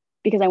nose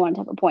because I wanted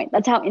to have a point.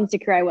 That's how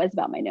insecure I was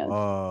about my nose.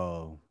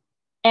 Oh.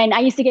 And I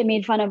used to get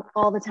made fun of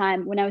all the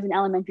time when I was in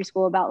elementary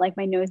school about like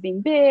my nose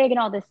being big and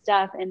all this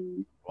stuff.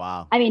 And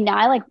Wow. I mean, now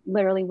I like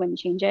literally wouldn't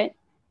change it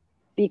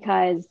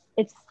because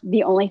it's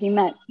the only thing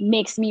that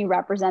makes me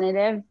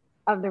representative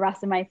of the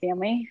rest of my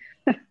family.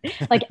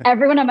 Like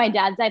everyone on my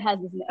dad's side has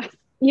this nose.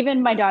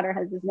 Even my daughter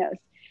has this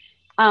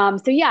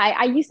nose. So yeah,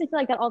 I used to feel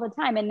like that all the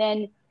time. And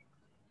then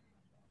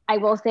I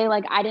will say,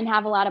 like, I didn't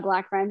have a lot of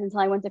Black friends until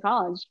I went to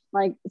college.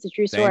 Like, it's a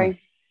true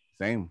story.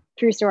 Same.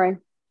 True story.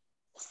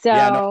 So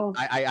yeah, no,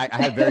 I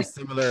had very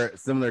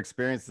similar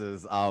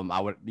experiences.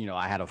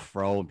 I had a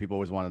fro and people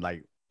always wanted to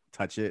like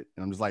touch it,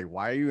 and I'm just like,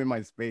 why are you in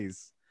my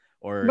space?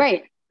 Or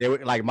right. They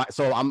would like my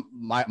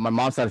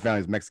mom's side of the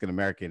family is Mexican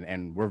American,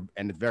 and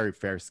it's very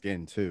fair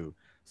skinned too.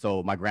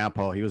 So my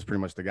grandpa, he was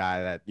pretty much the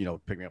guy that, you know,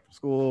 picked me up from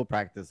school,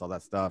 practice, all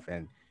that stuff,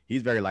 and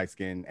he's very light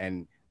skinned,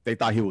 and they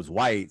thought he was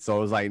white. So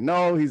it was like,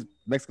 no, he's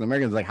Mexican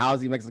American. Like,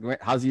 how's he Mexican?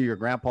 How's he your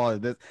grandpa?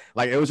 This,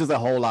 like, it was just a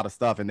whole lot of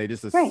stuff, and they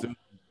just assumed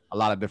a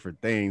lot of different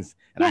things.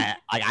 And I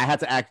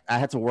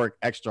had to work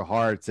extra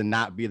hard to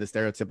not be the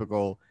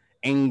stereotypical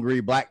angry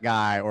Black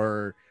guy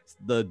or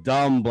the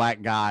dumb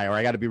Black guy, or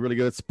I got to be really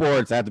good at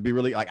sports. I had to be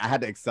really, like, I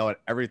had to excel at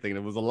everything.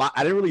 It was a lot.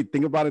 I didn't really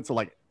think about it until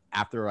like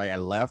after I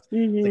left.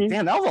 Like,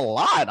 damn, that was a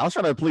lot. I was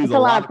trying to please a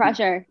lot of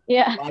pressure.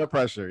 Yeah. A lot of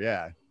pressure.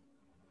 Yeah.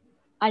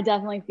 I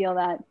definitely feel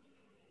that.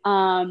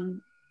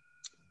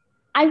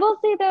 I will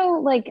say though,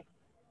 like,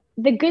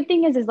 the good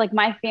thing is like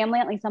my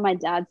family, at least on my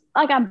dad's,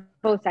 like on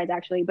both sides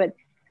actually, but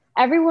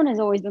everyone has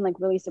always been like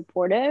really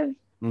supportive.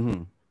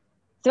 Mm-hmm.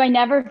 So I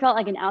never felt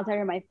like an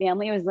outsider in my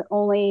family. It was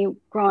only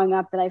growing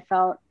up that I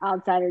felt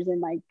outsiders in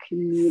my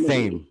community.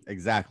 Same.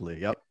 Exactly.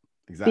 Yep.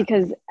 Exactly.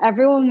 Because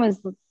everyone was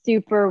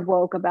super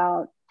woke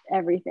about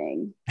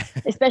everything,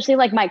 especially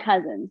like my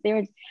cousins. They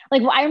were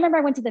like, well, I remember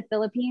I went to the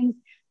Philippines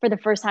for the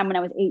first time when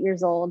I was 8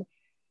 years old,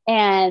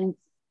 and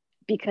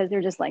because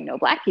they're just like no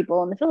Black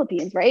people in the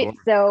Philippines, right? Cool.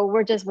 So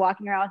we're just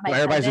walking around with my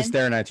everybody's cousins, just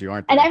staring at you,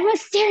 aren't they? And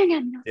everyone's staring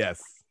at me.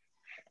 Yes.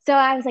 So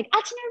I was like,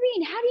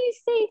 Achinarine, how do you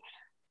say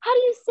how do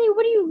you say,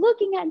 what are you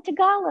looking at in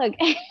Tagalog?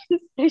 And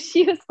so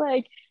she was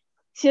like,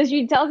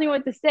 she tells me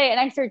what to say. And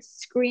I start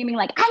screaming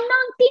like,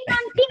 anong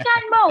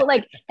tinantikan mo?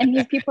 Like, and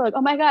these people are like,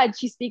 oh my God,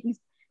 she's speaking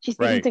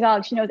Right.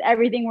 Tagalog. She knows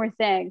everything we're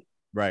saying.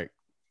 Right.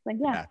 Like,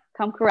 yeah,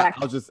 come correct.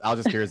 I was just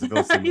curious if it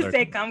was similar. You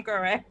say come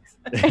correct.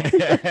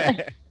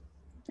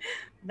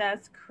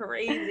 That's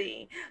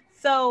crazy.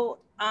 So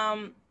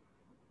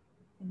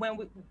when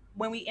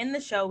we end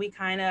the show, we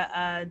kind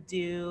of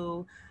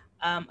do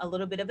a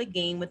little bit of a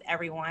game with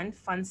everyone,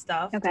 fun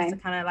stuff, Okay. just to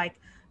kind of like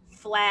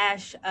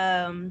flash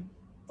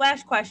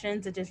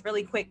questions to just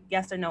really quick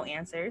yes or no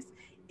answers,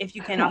 if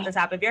you can off the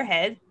top of your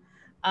head.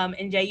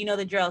 And Jay, you know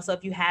the drill. So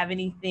if you have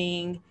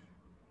anything,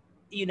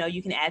 you know,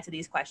 you can add to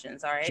these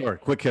questions. All right. Sure.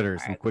 Quick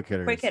hitters. All right. Quick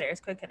hitters.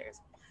 Quick hitters.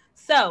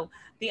 So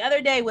the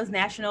other day was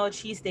National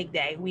Cheesesteak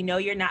Day. We know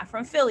you're not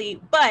from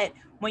Philly, but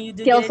when you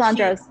do Del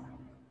Sandro's.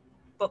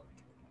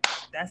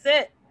 That's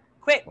it.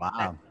 Quick.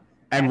 Wow.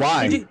 And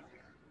why?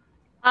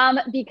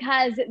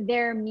 Because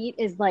their meat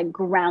is like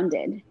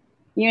grounded.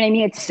 You know what I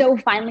mean? It's so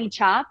finely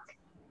chopped.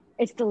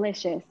 It's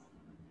delicious.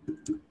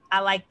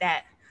 I like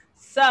that.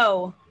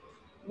 So,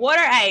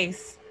 water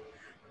ice.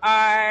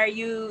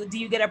 Do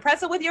you get a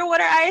pretzel with your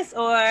water ice,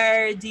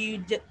 or do you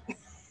just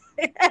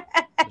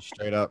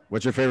Straight up?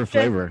 What's your favorite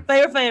flavor?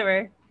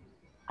 Flavor.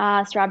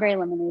 Strawberry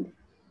lemonade.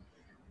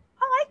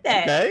 I like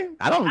that. Okay.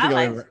 I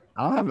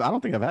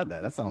don't think I've had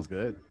that. That sounds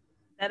good.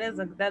 That is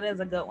a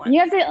good one. You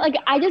have to like.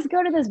 I just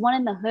go to this one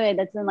in the hood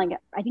that's in like,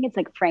 I think it's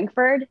like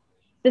Frankfurt.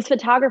 This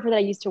photographer that I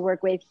used to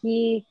work with,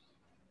 he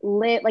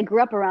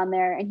grew up around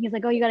there, and he's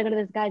like, oh, you got to go to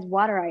this guy's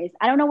water ice.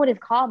 I don't know what it's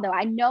called though.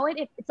 I know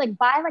it's like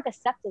by like a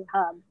septic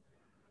hub.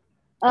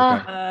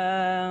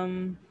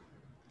 Okay.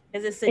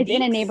 Is it Sadiq's? It's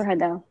in a neighborhood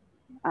though.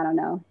 I don't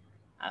know.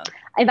 Oh.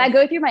 If I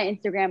go through my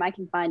Instagram, I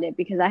can find it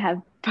because I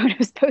have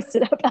photos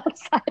posted up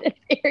outside of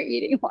there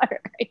eating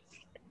water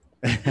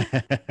ice.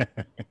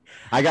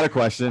 I got a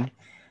question.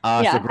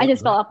 Yeah, I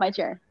just fell off my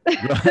chair.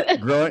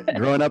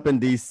 growing up in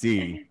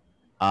DC,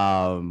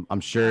 I'm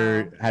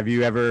sure. Have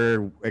you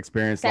ever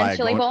experienced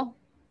Chili Bowl?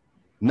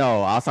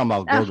 No, I was talking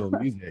about go-go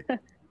music.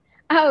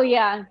 Oh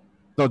yeah.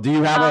 So do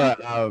you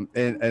have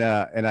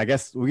and I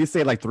guess we can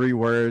say like 3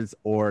 words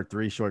or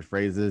 3 short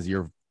phrases,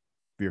 your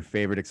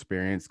favorite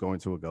experience going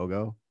to a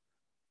go-go?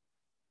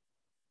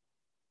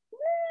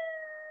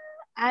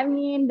 I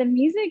mean, the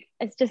music,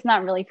 it's just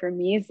not really for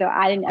me, so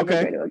I didn't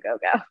ever go to a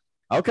go-go.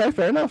 Okay,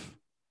 fair enough.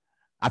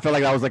 I felt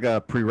like that was like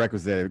a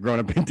prerequisite growing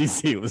up in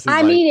DC.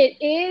 It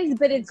is,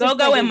 but it's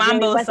go-go and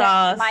mambo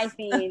sauce. My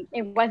scene.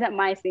 It wasn't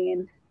my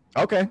scene.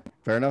 Okay,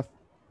 fair enough.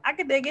 I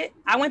could dig it.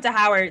 I went to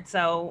Howard,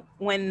 so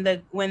when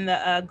the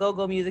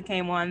go-go music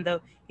came on, you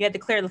had to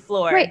clear the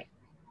floor. Right.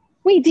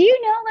 Wait, do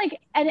you know, like,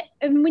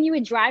 and when you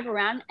would drive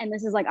around, and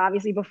this is like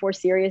obviously before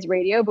Sirius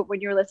radio, but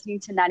when you're listening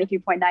to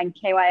 93.9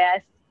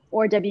 KYS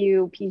or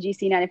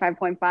WPGC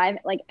 95.5,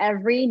 like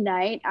every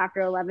night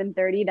after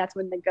 11:30, that's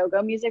when the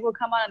go-go music will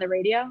come on the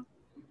radio.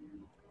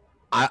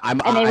 I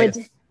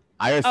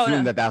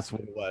assume that's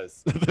what it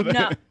was.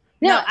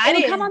 No, I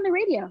didn't come on the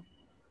radio.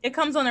 It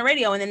comes on the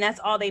radio, and then that's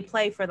all they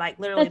play for like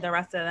literally the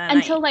rest of the night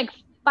until like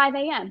 5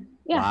 a.m.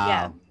 Yeah, wow.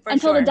 Yeah,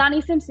 until the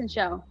Donnie Simpson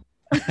show.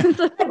 I'm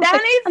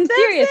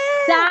serious.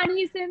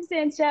 Donnie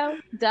Simpson show.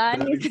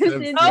 Donnie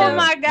Simpson show. Oh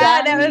my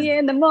God, Donnie that was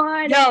in the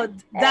morning. Yo,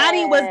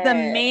 Donnie was the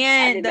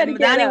man.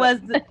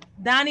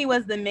 Donnie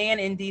was the man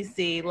in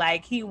DC.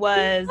 Like he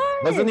was.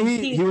 Wasn't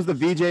he? He was the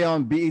VJ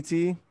on BET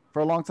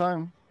for a long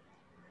time.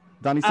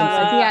 Donnie Simpson.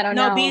 I don't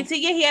know. No, BET.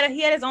 Yeah,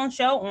 he had his own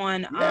show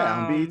on.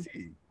 On BET.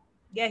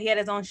 Yeah, he had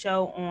his own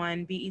show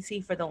on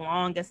BET for the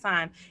longest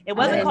time. It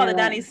wasn't called the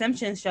Donnie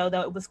Simpson show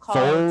though. It was called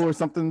Soul or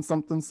something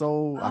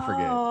Soul. I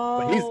forget.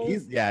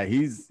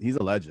 But he's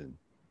a legend.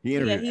 He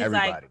interviewed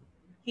everybody.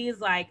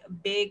 He's like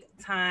big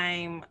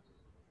time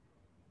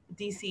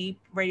DC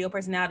radio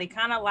personality,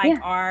 kind of like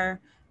our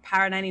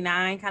Power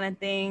 99 kind of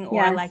thing,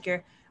 or like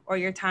your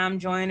Tom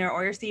Joyner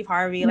or your Steve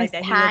Harvey, Miss like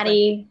that.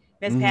 Patty.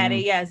 Miss Patty,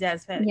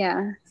 yes, Patty.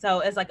 Yeah.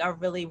 So it's like a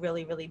really,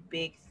 really, really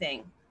big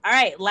thing. All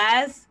right,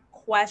 last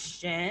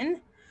question,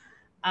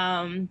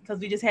 because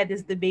we just had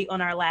this debate on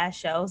our last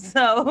show.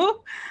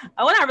 So,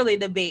 well, not really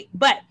debate,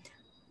 but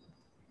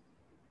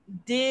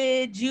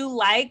did you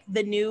like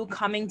the new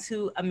Coming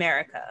to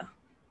America,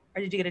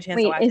 or did you get a chance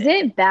to watch it? Wait, is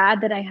it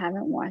bad that I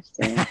haven't watched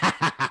it?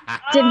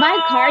 Did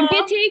my card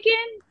get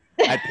taken?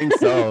 I think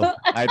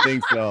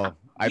so.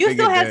 You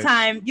still have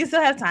time.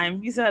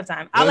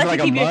 I'll let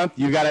you keep it.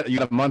 You got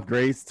a month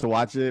grace to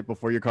watch it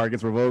before your card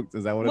gets revoked.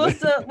 Is that what it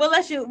is?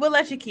 We'll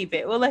let you keep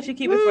it. We'll let you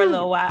keep it for a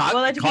little while.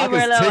 We'll let you keep it for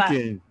a little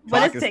while.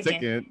 But it's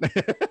ticking.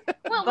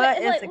 Well,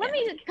 let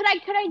me.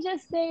 Could I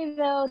just say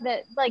though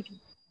that like,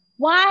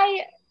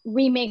 why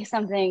remake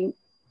something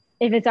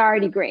if it's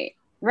already great?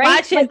 Right?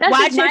 Watch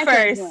it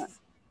first. Point.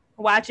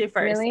 Watch it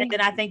first, really? And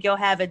then I think you'll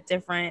have a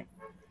different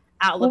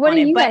outlook. What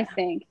do you guys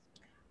think?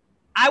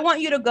 I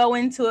want you to go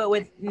into it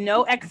with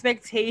no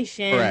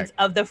expectations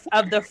of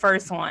the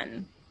first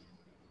one,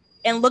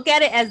 and look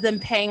at it as them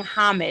paying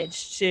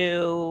homage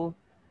to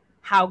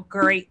how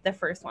great the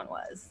first one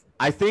was.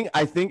 I think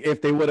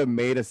if they would have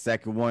made a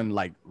second one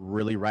like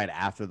really right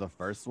after the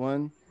first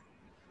one,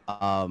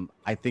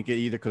 I think it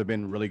either could have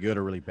been really good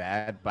or really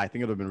bad. But I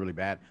think it would have been really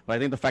bad. But I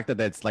think the fact that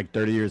that's like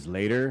 30 years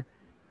later,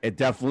 it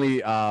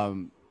definitely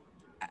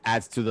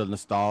adds to the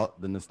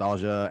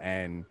nostalgia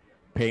and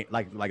pay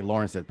like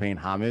Lauren said, paying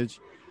homage.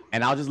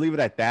 And I'll just leave it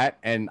at that.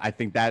 And I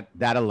think that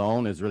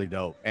alone is really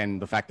dope.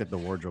 And the fact that the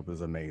wardrobe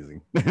is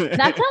amazing.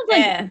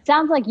 That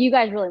sounds like you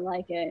guys really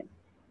like it.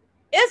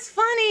 It's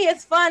funny.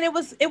 It's fun. It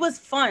was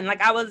fun.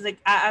 Like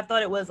I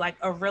thought it was like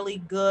a really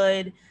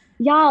good.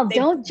 Y'all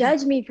don't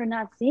judge me for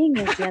not seeing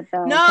this yet,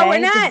 though. No, okay? we're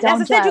not.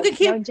 That's I said. You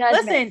can keep.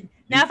 Listen.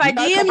 Now, if I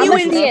DM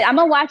you I'm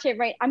gonna watch it.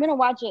 Right. I'm gonna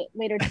watch it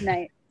later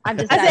tonight. I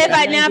said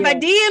if I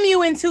DM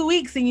you in 2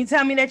 weeks and you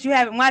tell me that you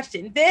haven't watched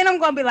it, then I'm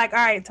gonna be like, all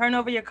right, turn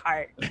over your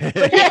cart. You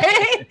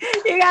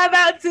got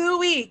about 2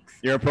 weeks.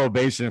 You're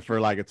probation for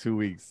like 2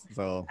 weeks.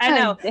 So I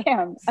know. Oh,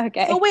 damn.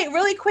 Okay. So wait,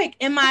 really quick,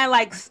 in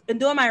my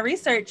doing my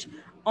research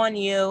on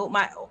you,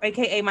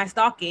 aka my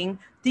stalking,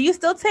 do you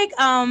still take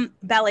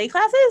ballet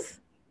classes?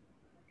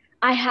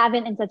 I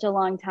haven't in such a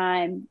long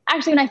time.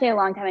 Actually, when I say a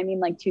long time, I mean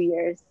like 2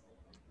 years.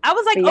 I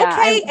was like, yeah,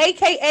 okay,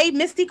 aka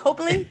Misty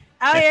Copeland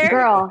out here.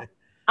 Girl,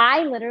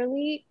 I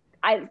literally,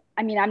 I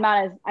mean,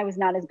 I was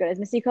not as good as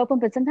Misty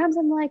Copeland, but sometimes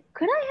I'm like,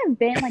 could I have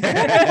been like, could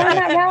I have gone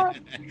that route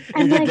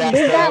and like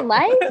live that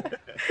life?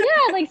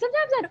 Yeah, like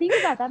sometimes I think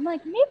about that. I'm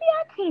like, maybe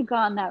I could have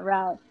gone that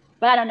route,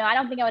 but I don't know. I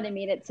don't think I would have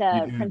made it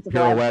to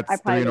principal. I probably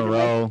 3 in a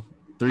row.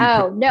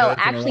 No,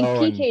 actually,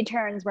 PK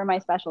turns were my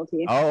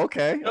specialty. Oh,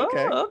 okay.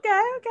 Okay.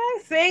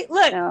 See,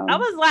 look, I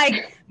was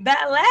like,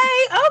 ballet,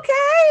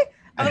 okay.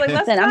 I was like,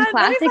 listen, I'm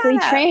classically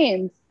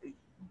trained.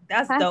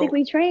 That's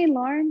classically trained,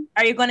 Lauren.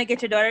 Are you going to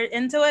get your daughter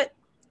into it?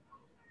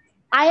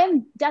 I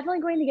am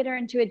definitely going to get her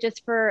into it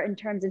just in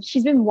terms of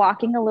she's been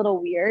walking a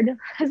little weird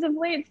as of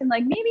late. And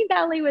like maybe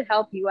ballet would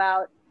help you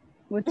out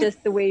with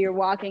just the way you're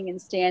walking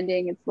and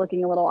standing. It's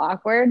looking a little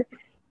awkward.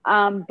 But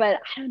I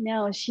don't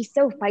know. She's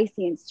so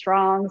feisty and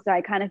strong. So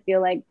I kind of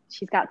feel like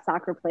she's got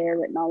soccer player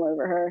written all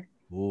over her.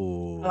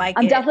 Ooh.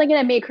 I'm definitely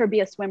going to make her be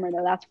a swimmer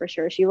though. That's for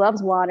sure. She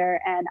loves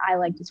water and I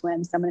like to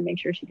swim. So I'm going to make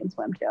sure she can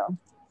swim too.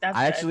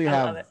 I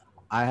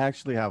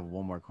actually have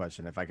one more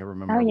question. If I can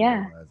remember. Oh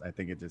yeah. I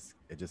think it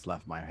just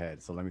left my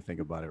head. So let me think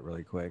about it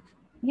really quick.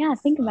 Yeah,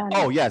 think about it.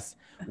 Oh yes.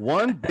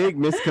 One big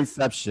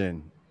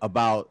misconception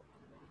about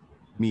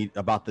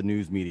the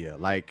news media,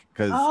 like,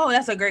 because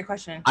that's a great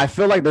question. I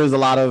feel like there's a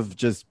lot of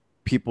just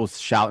people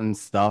shouting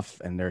stuff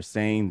and they're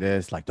saying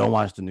this, like, don't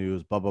watch the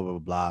news, blah blah blah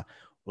blah.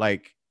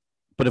 Like,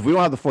 but if we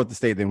don't have the fourth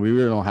estate, then we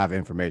really don't have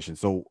information.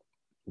 So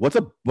what's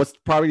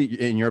probably,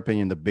 in your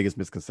opinion, the biggest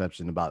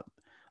misconception about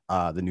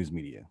the news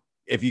media,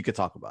 if you could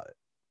talk about it?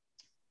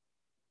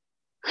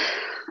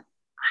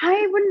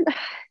 I wouldn't.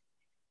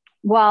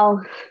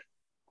 Well,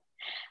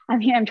 I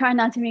mean, I'm trying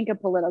not to make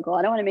it political.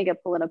 I don't want to make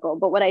it political,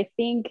 but what I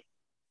think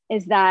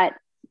is that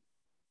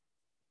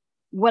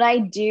what I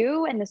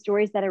do and the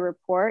stories that I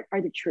report are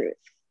the truth.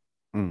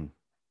 Mm.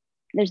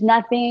 There's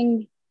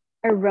nothing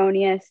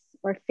erroneous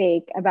or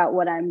fake about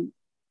what I'm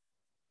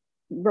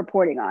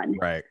reporting on.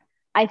 Right.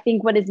 I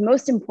think what is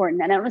most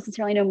important, and I don't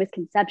necessarily know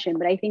misconception,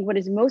 but I think what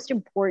is most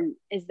important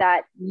is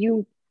that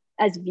you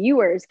as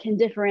viewers can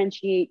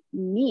differentiate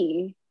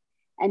me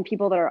and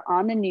people that are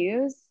on the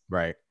news,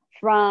 right,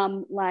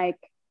 from like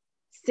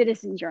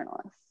citizen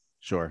journalists.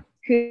 Sure.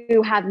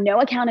 Who have no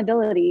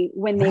accountability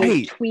when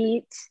they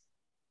tweet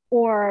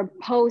or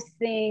post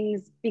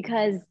things,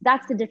 because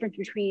that's the difference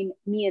between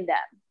me and them.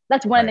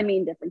 That's one of the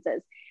main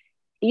differences.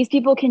 These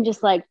people can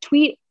just like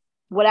tweet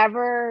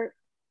whatever,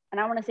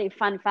 and I want to say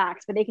fun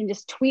facts, but they can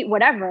just tweet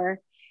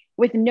whatever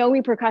with no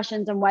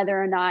repercussions on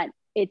whether or not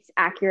it's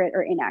accurate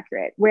or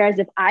inaccurate. Whereas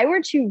if I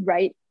were to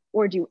write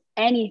or do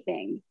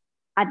anything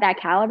at that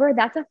caliber,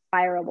 that's a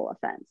fireable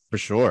offense. For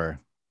sure.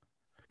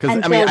 Because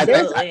I mean, I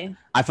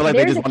feel like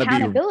they just want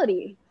to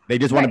be. They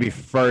just want to be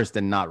first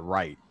and not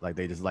right. Like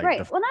they just like.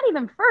 Right. Well, not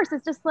even first.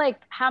 It's just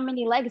like, how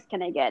many likes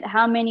can I get?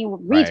 How many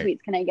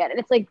retweets can I get? And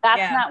it's like,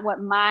 that's not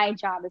what my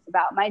job is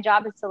about. My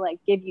job is to like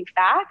give you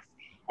facts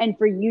and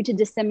for you to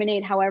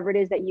disseminate however it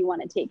is that you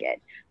want to take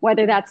it.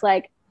 Whether that's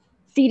like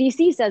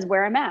CDC says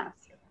wear a mask.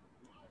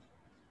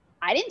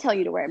 I didn't tell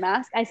you to wear a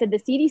mask. I said the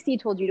CDC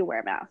told you to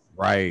wear a mask.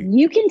 Right.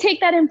 You can take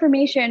that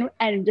information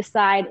and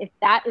decide if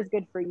that is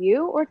good for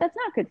you or if that's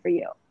not good for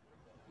you.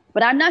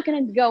 But I'm not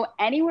going to go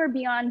anywhere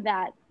beyond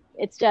that.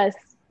 It's just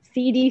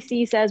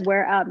CDC says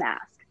wear a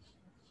mask.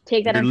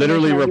 Take that. You're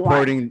literally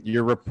reporting.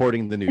 You're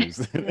reporting the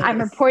news.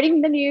 I'm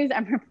reporting the news.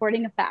 I'm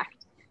reporting a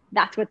fact.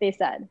 That's what they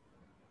said.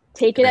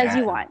 Take it as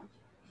you want.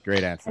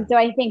 Great answer. And so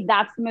I think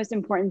that's the most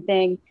important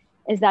thing,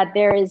 is that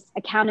there is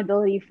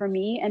accountability for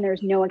me and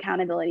there's no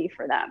accountability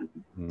for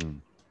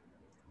them.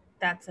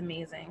 That's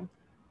amazing.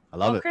 I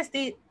love it.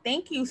 Christy,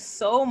 thank you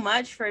so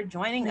much for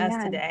joining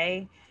us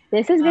today.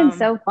 This has been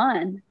so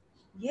fun.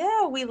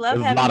 Yeah, we love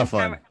having a lot of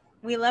fun.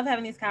 We love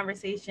having these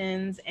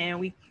conversations, and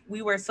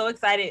we were so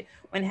excited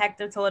when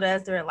Hector told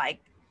us they're like,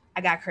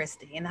 I got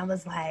Christy. And I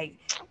was like,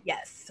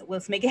 yes,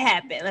 let's make it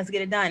happen. Let's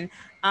get it done.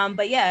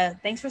 But yeah,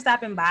 thanks for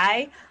stopping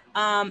by.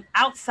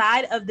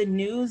 Outside of the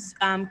news,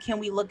 can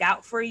we look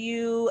out for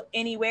you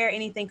anywhere?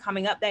 Anything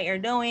coming up that you're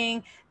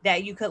doing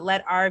that you could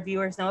let our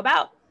viewers know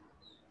about?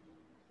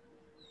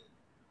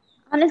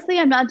 Honestly,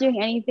 I'm not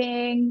doing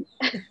anything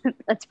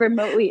that's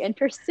remotely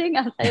interesting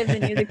outside of the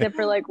news, except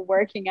for like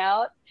working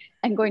out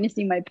and going to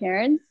see my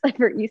parents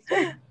for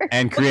Easter.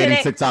 And creating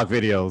TikTok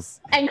videos.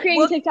 And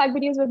creating TikTok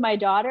videos with my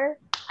daughter.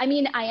 I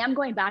mean, I am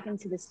going back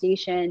into the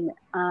station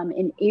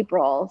in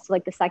April, so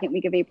like the second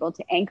week of April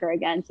to anchor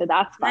again. So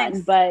that's fun.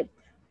 Nice. But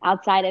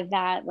outside of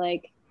that,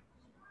 like,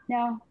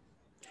 no.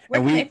 I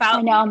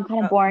know I'm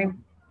kind of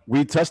boring.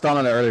 We touched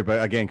on it earlier,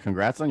 but again,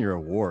 congrats on your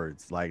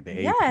awards, like the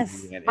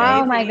yes. AP.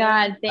 Oh my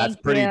God, thank you. That's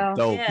pretty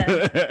dope.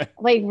 Yeah.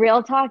 Like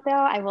real talk though,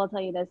 I will tell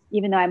you this,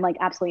 even though I'm like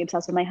absolutely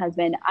obsessed with my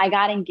husband, I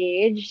got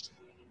engaged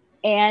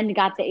and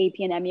got the AP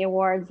and Emmy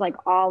awards like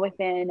all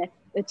within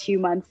a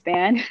 2-month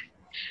span.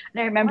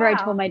 And I remember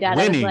I told my dad,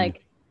 I was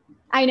like,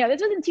 I know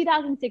this was in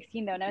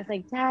 2016 though, and I was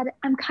like, Dad,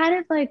 I'm kind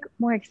of like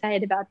more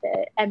excited about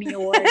the Emmy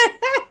awards.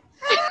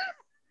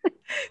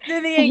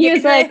 He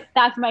was like,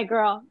 that's my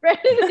girl.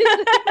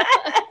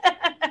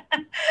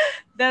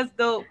 That's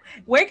dope.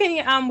 Where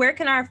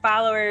can our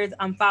followers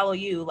follow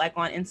you, like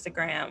on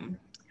Instagram?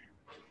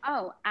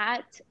 Oh,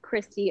 at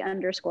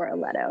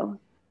Christy_Aletto. Excellent.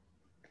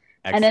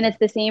 And then it's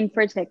the same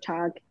for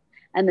TikTok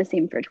and the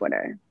same for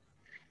Twitter.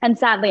 And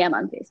sadly, I'm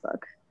on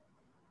Facebook.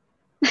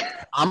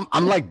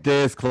 I'm like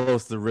this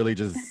close to really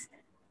just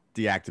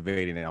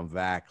deactivating it. I'm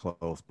that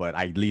close, but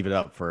I leave it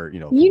up for,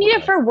 you need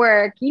it for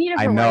work. You need it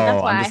for work.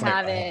 That's why I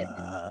have it.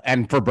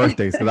 And for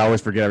birthdays, because I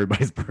always forget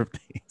everybody's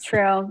birthdays.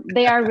 True.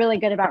 They are really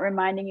good about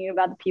reminding you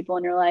about the people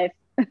in your life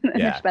and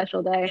their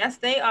special day. Yes,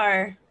 they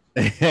are.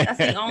 That's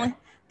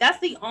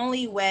the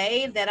only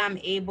way that I'm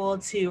able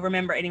to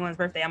remember anyone's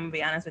birthday. I'm gonna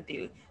be honest with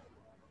you.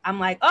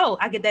 I'm like, oh,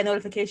 I get that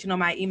notification on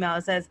my email.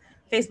 It says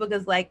Facebook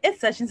is like, it's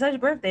such and such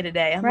birthday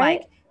today. I'm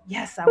like,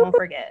 yes, I won't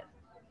forget.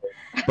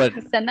 But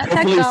send that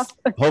text off.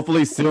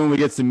 Hopefully soon we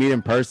get to meet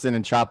in person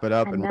and chop it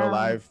up in real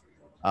life.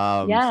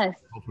 Yes.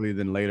 Hopefully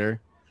then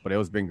later. But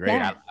it's been great.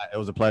 Yes. It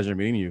was a pleasure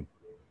meeting you.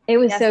 It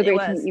was so great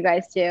to meet you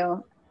guys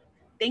too.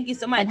 Thank you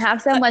so much. And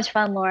have so much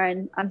fun,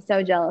 Lauren. I'm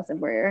so jealous of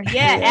where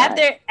you're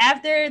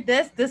after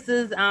this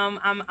is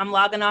I'm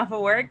logging off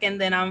of work, and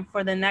then I'm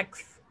for the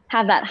next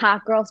have that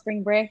hot girl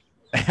spring break.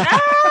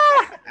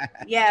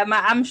 Yeah,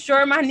 I'm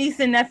sure my niece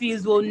and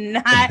nephews will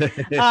not.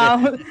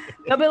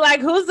 They'll be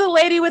like, "Who's the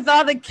lady with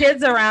all the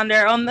kids around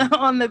her on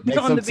the beach?"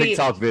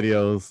 TikTok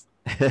videos.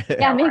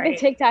 Yeah, make the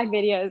TikTok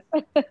videos.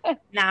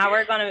 Nah,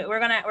 we're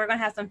gonna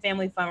have some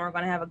family fun. We're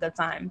gonna have a good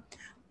time.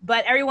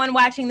 But everyone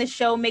watching the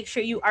show, make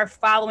sure you are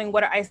following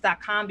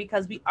waterice.com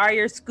because we are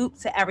your scoop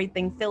to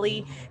everything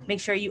Philly. Make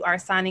sure you are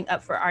signing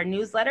up for our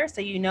newsletter so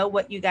you know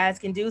what you guys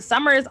can do.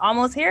 Summer is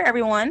almost here,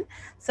 everyone.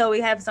 So we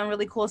have some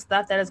really cool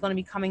stuff that is going to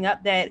be coming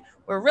up that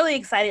we're really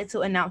excited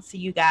to announce to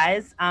you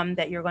guys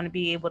that you're going to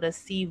be able to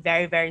see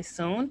very, very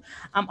soon.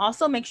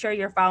 Also, make sure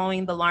you're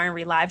following the Lauren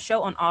Reed Live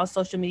Show on all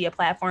social media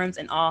platforms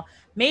and all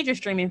major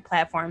streaming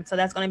platforms. So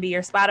that's going to be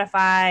your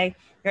Spotify,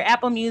 your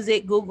Apple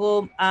Music,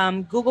 Google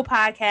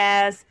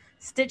Podcasts,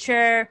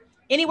 Stitcher,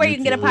 anywhere you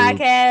can get a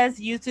podcast,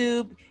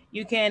 YouTube,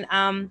 you can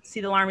see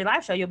the Lauren Reed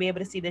Live Show. You'll be able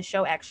to see this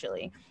show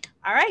actually.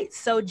 All right.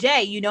 So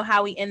Jay, you know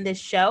how we end this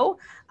show.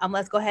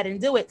 Let's go ahead and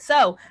do it.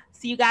 So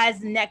see you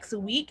guys next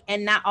week.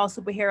 And not all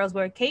superheroes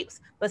wear capes,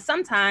 but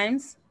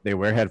sometimes they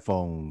wear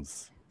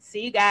headphones.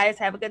 See you guys.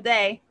 Have a good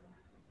day.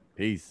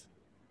 Peace.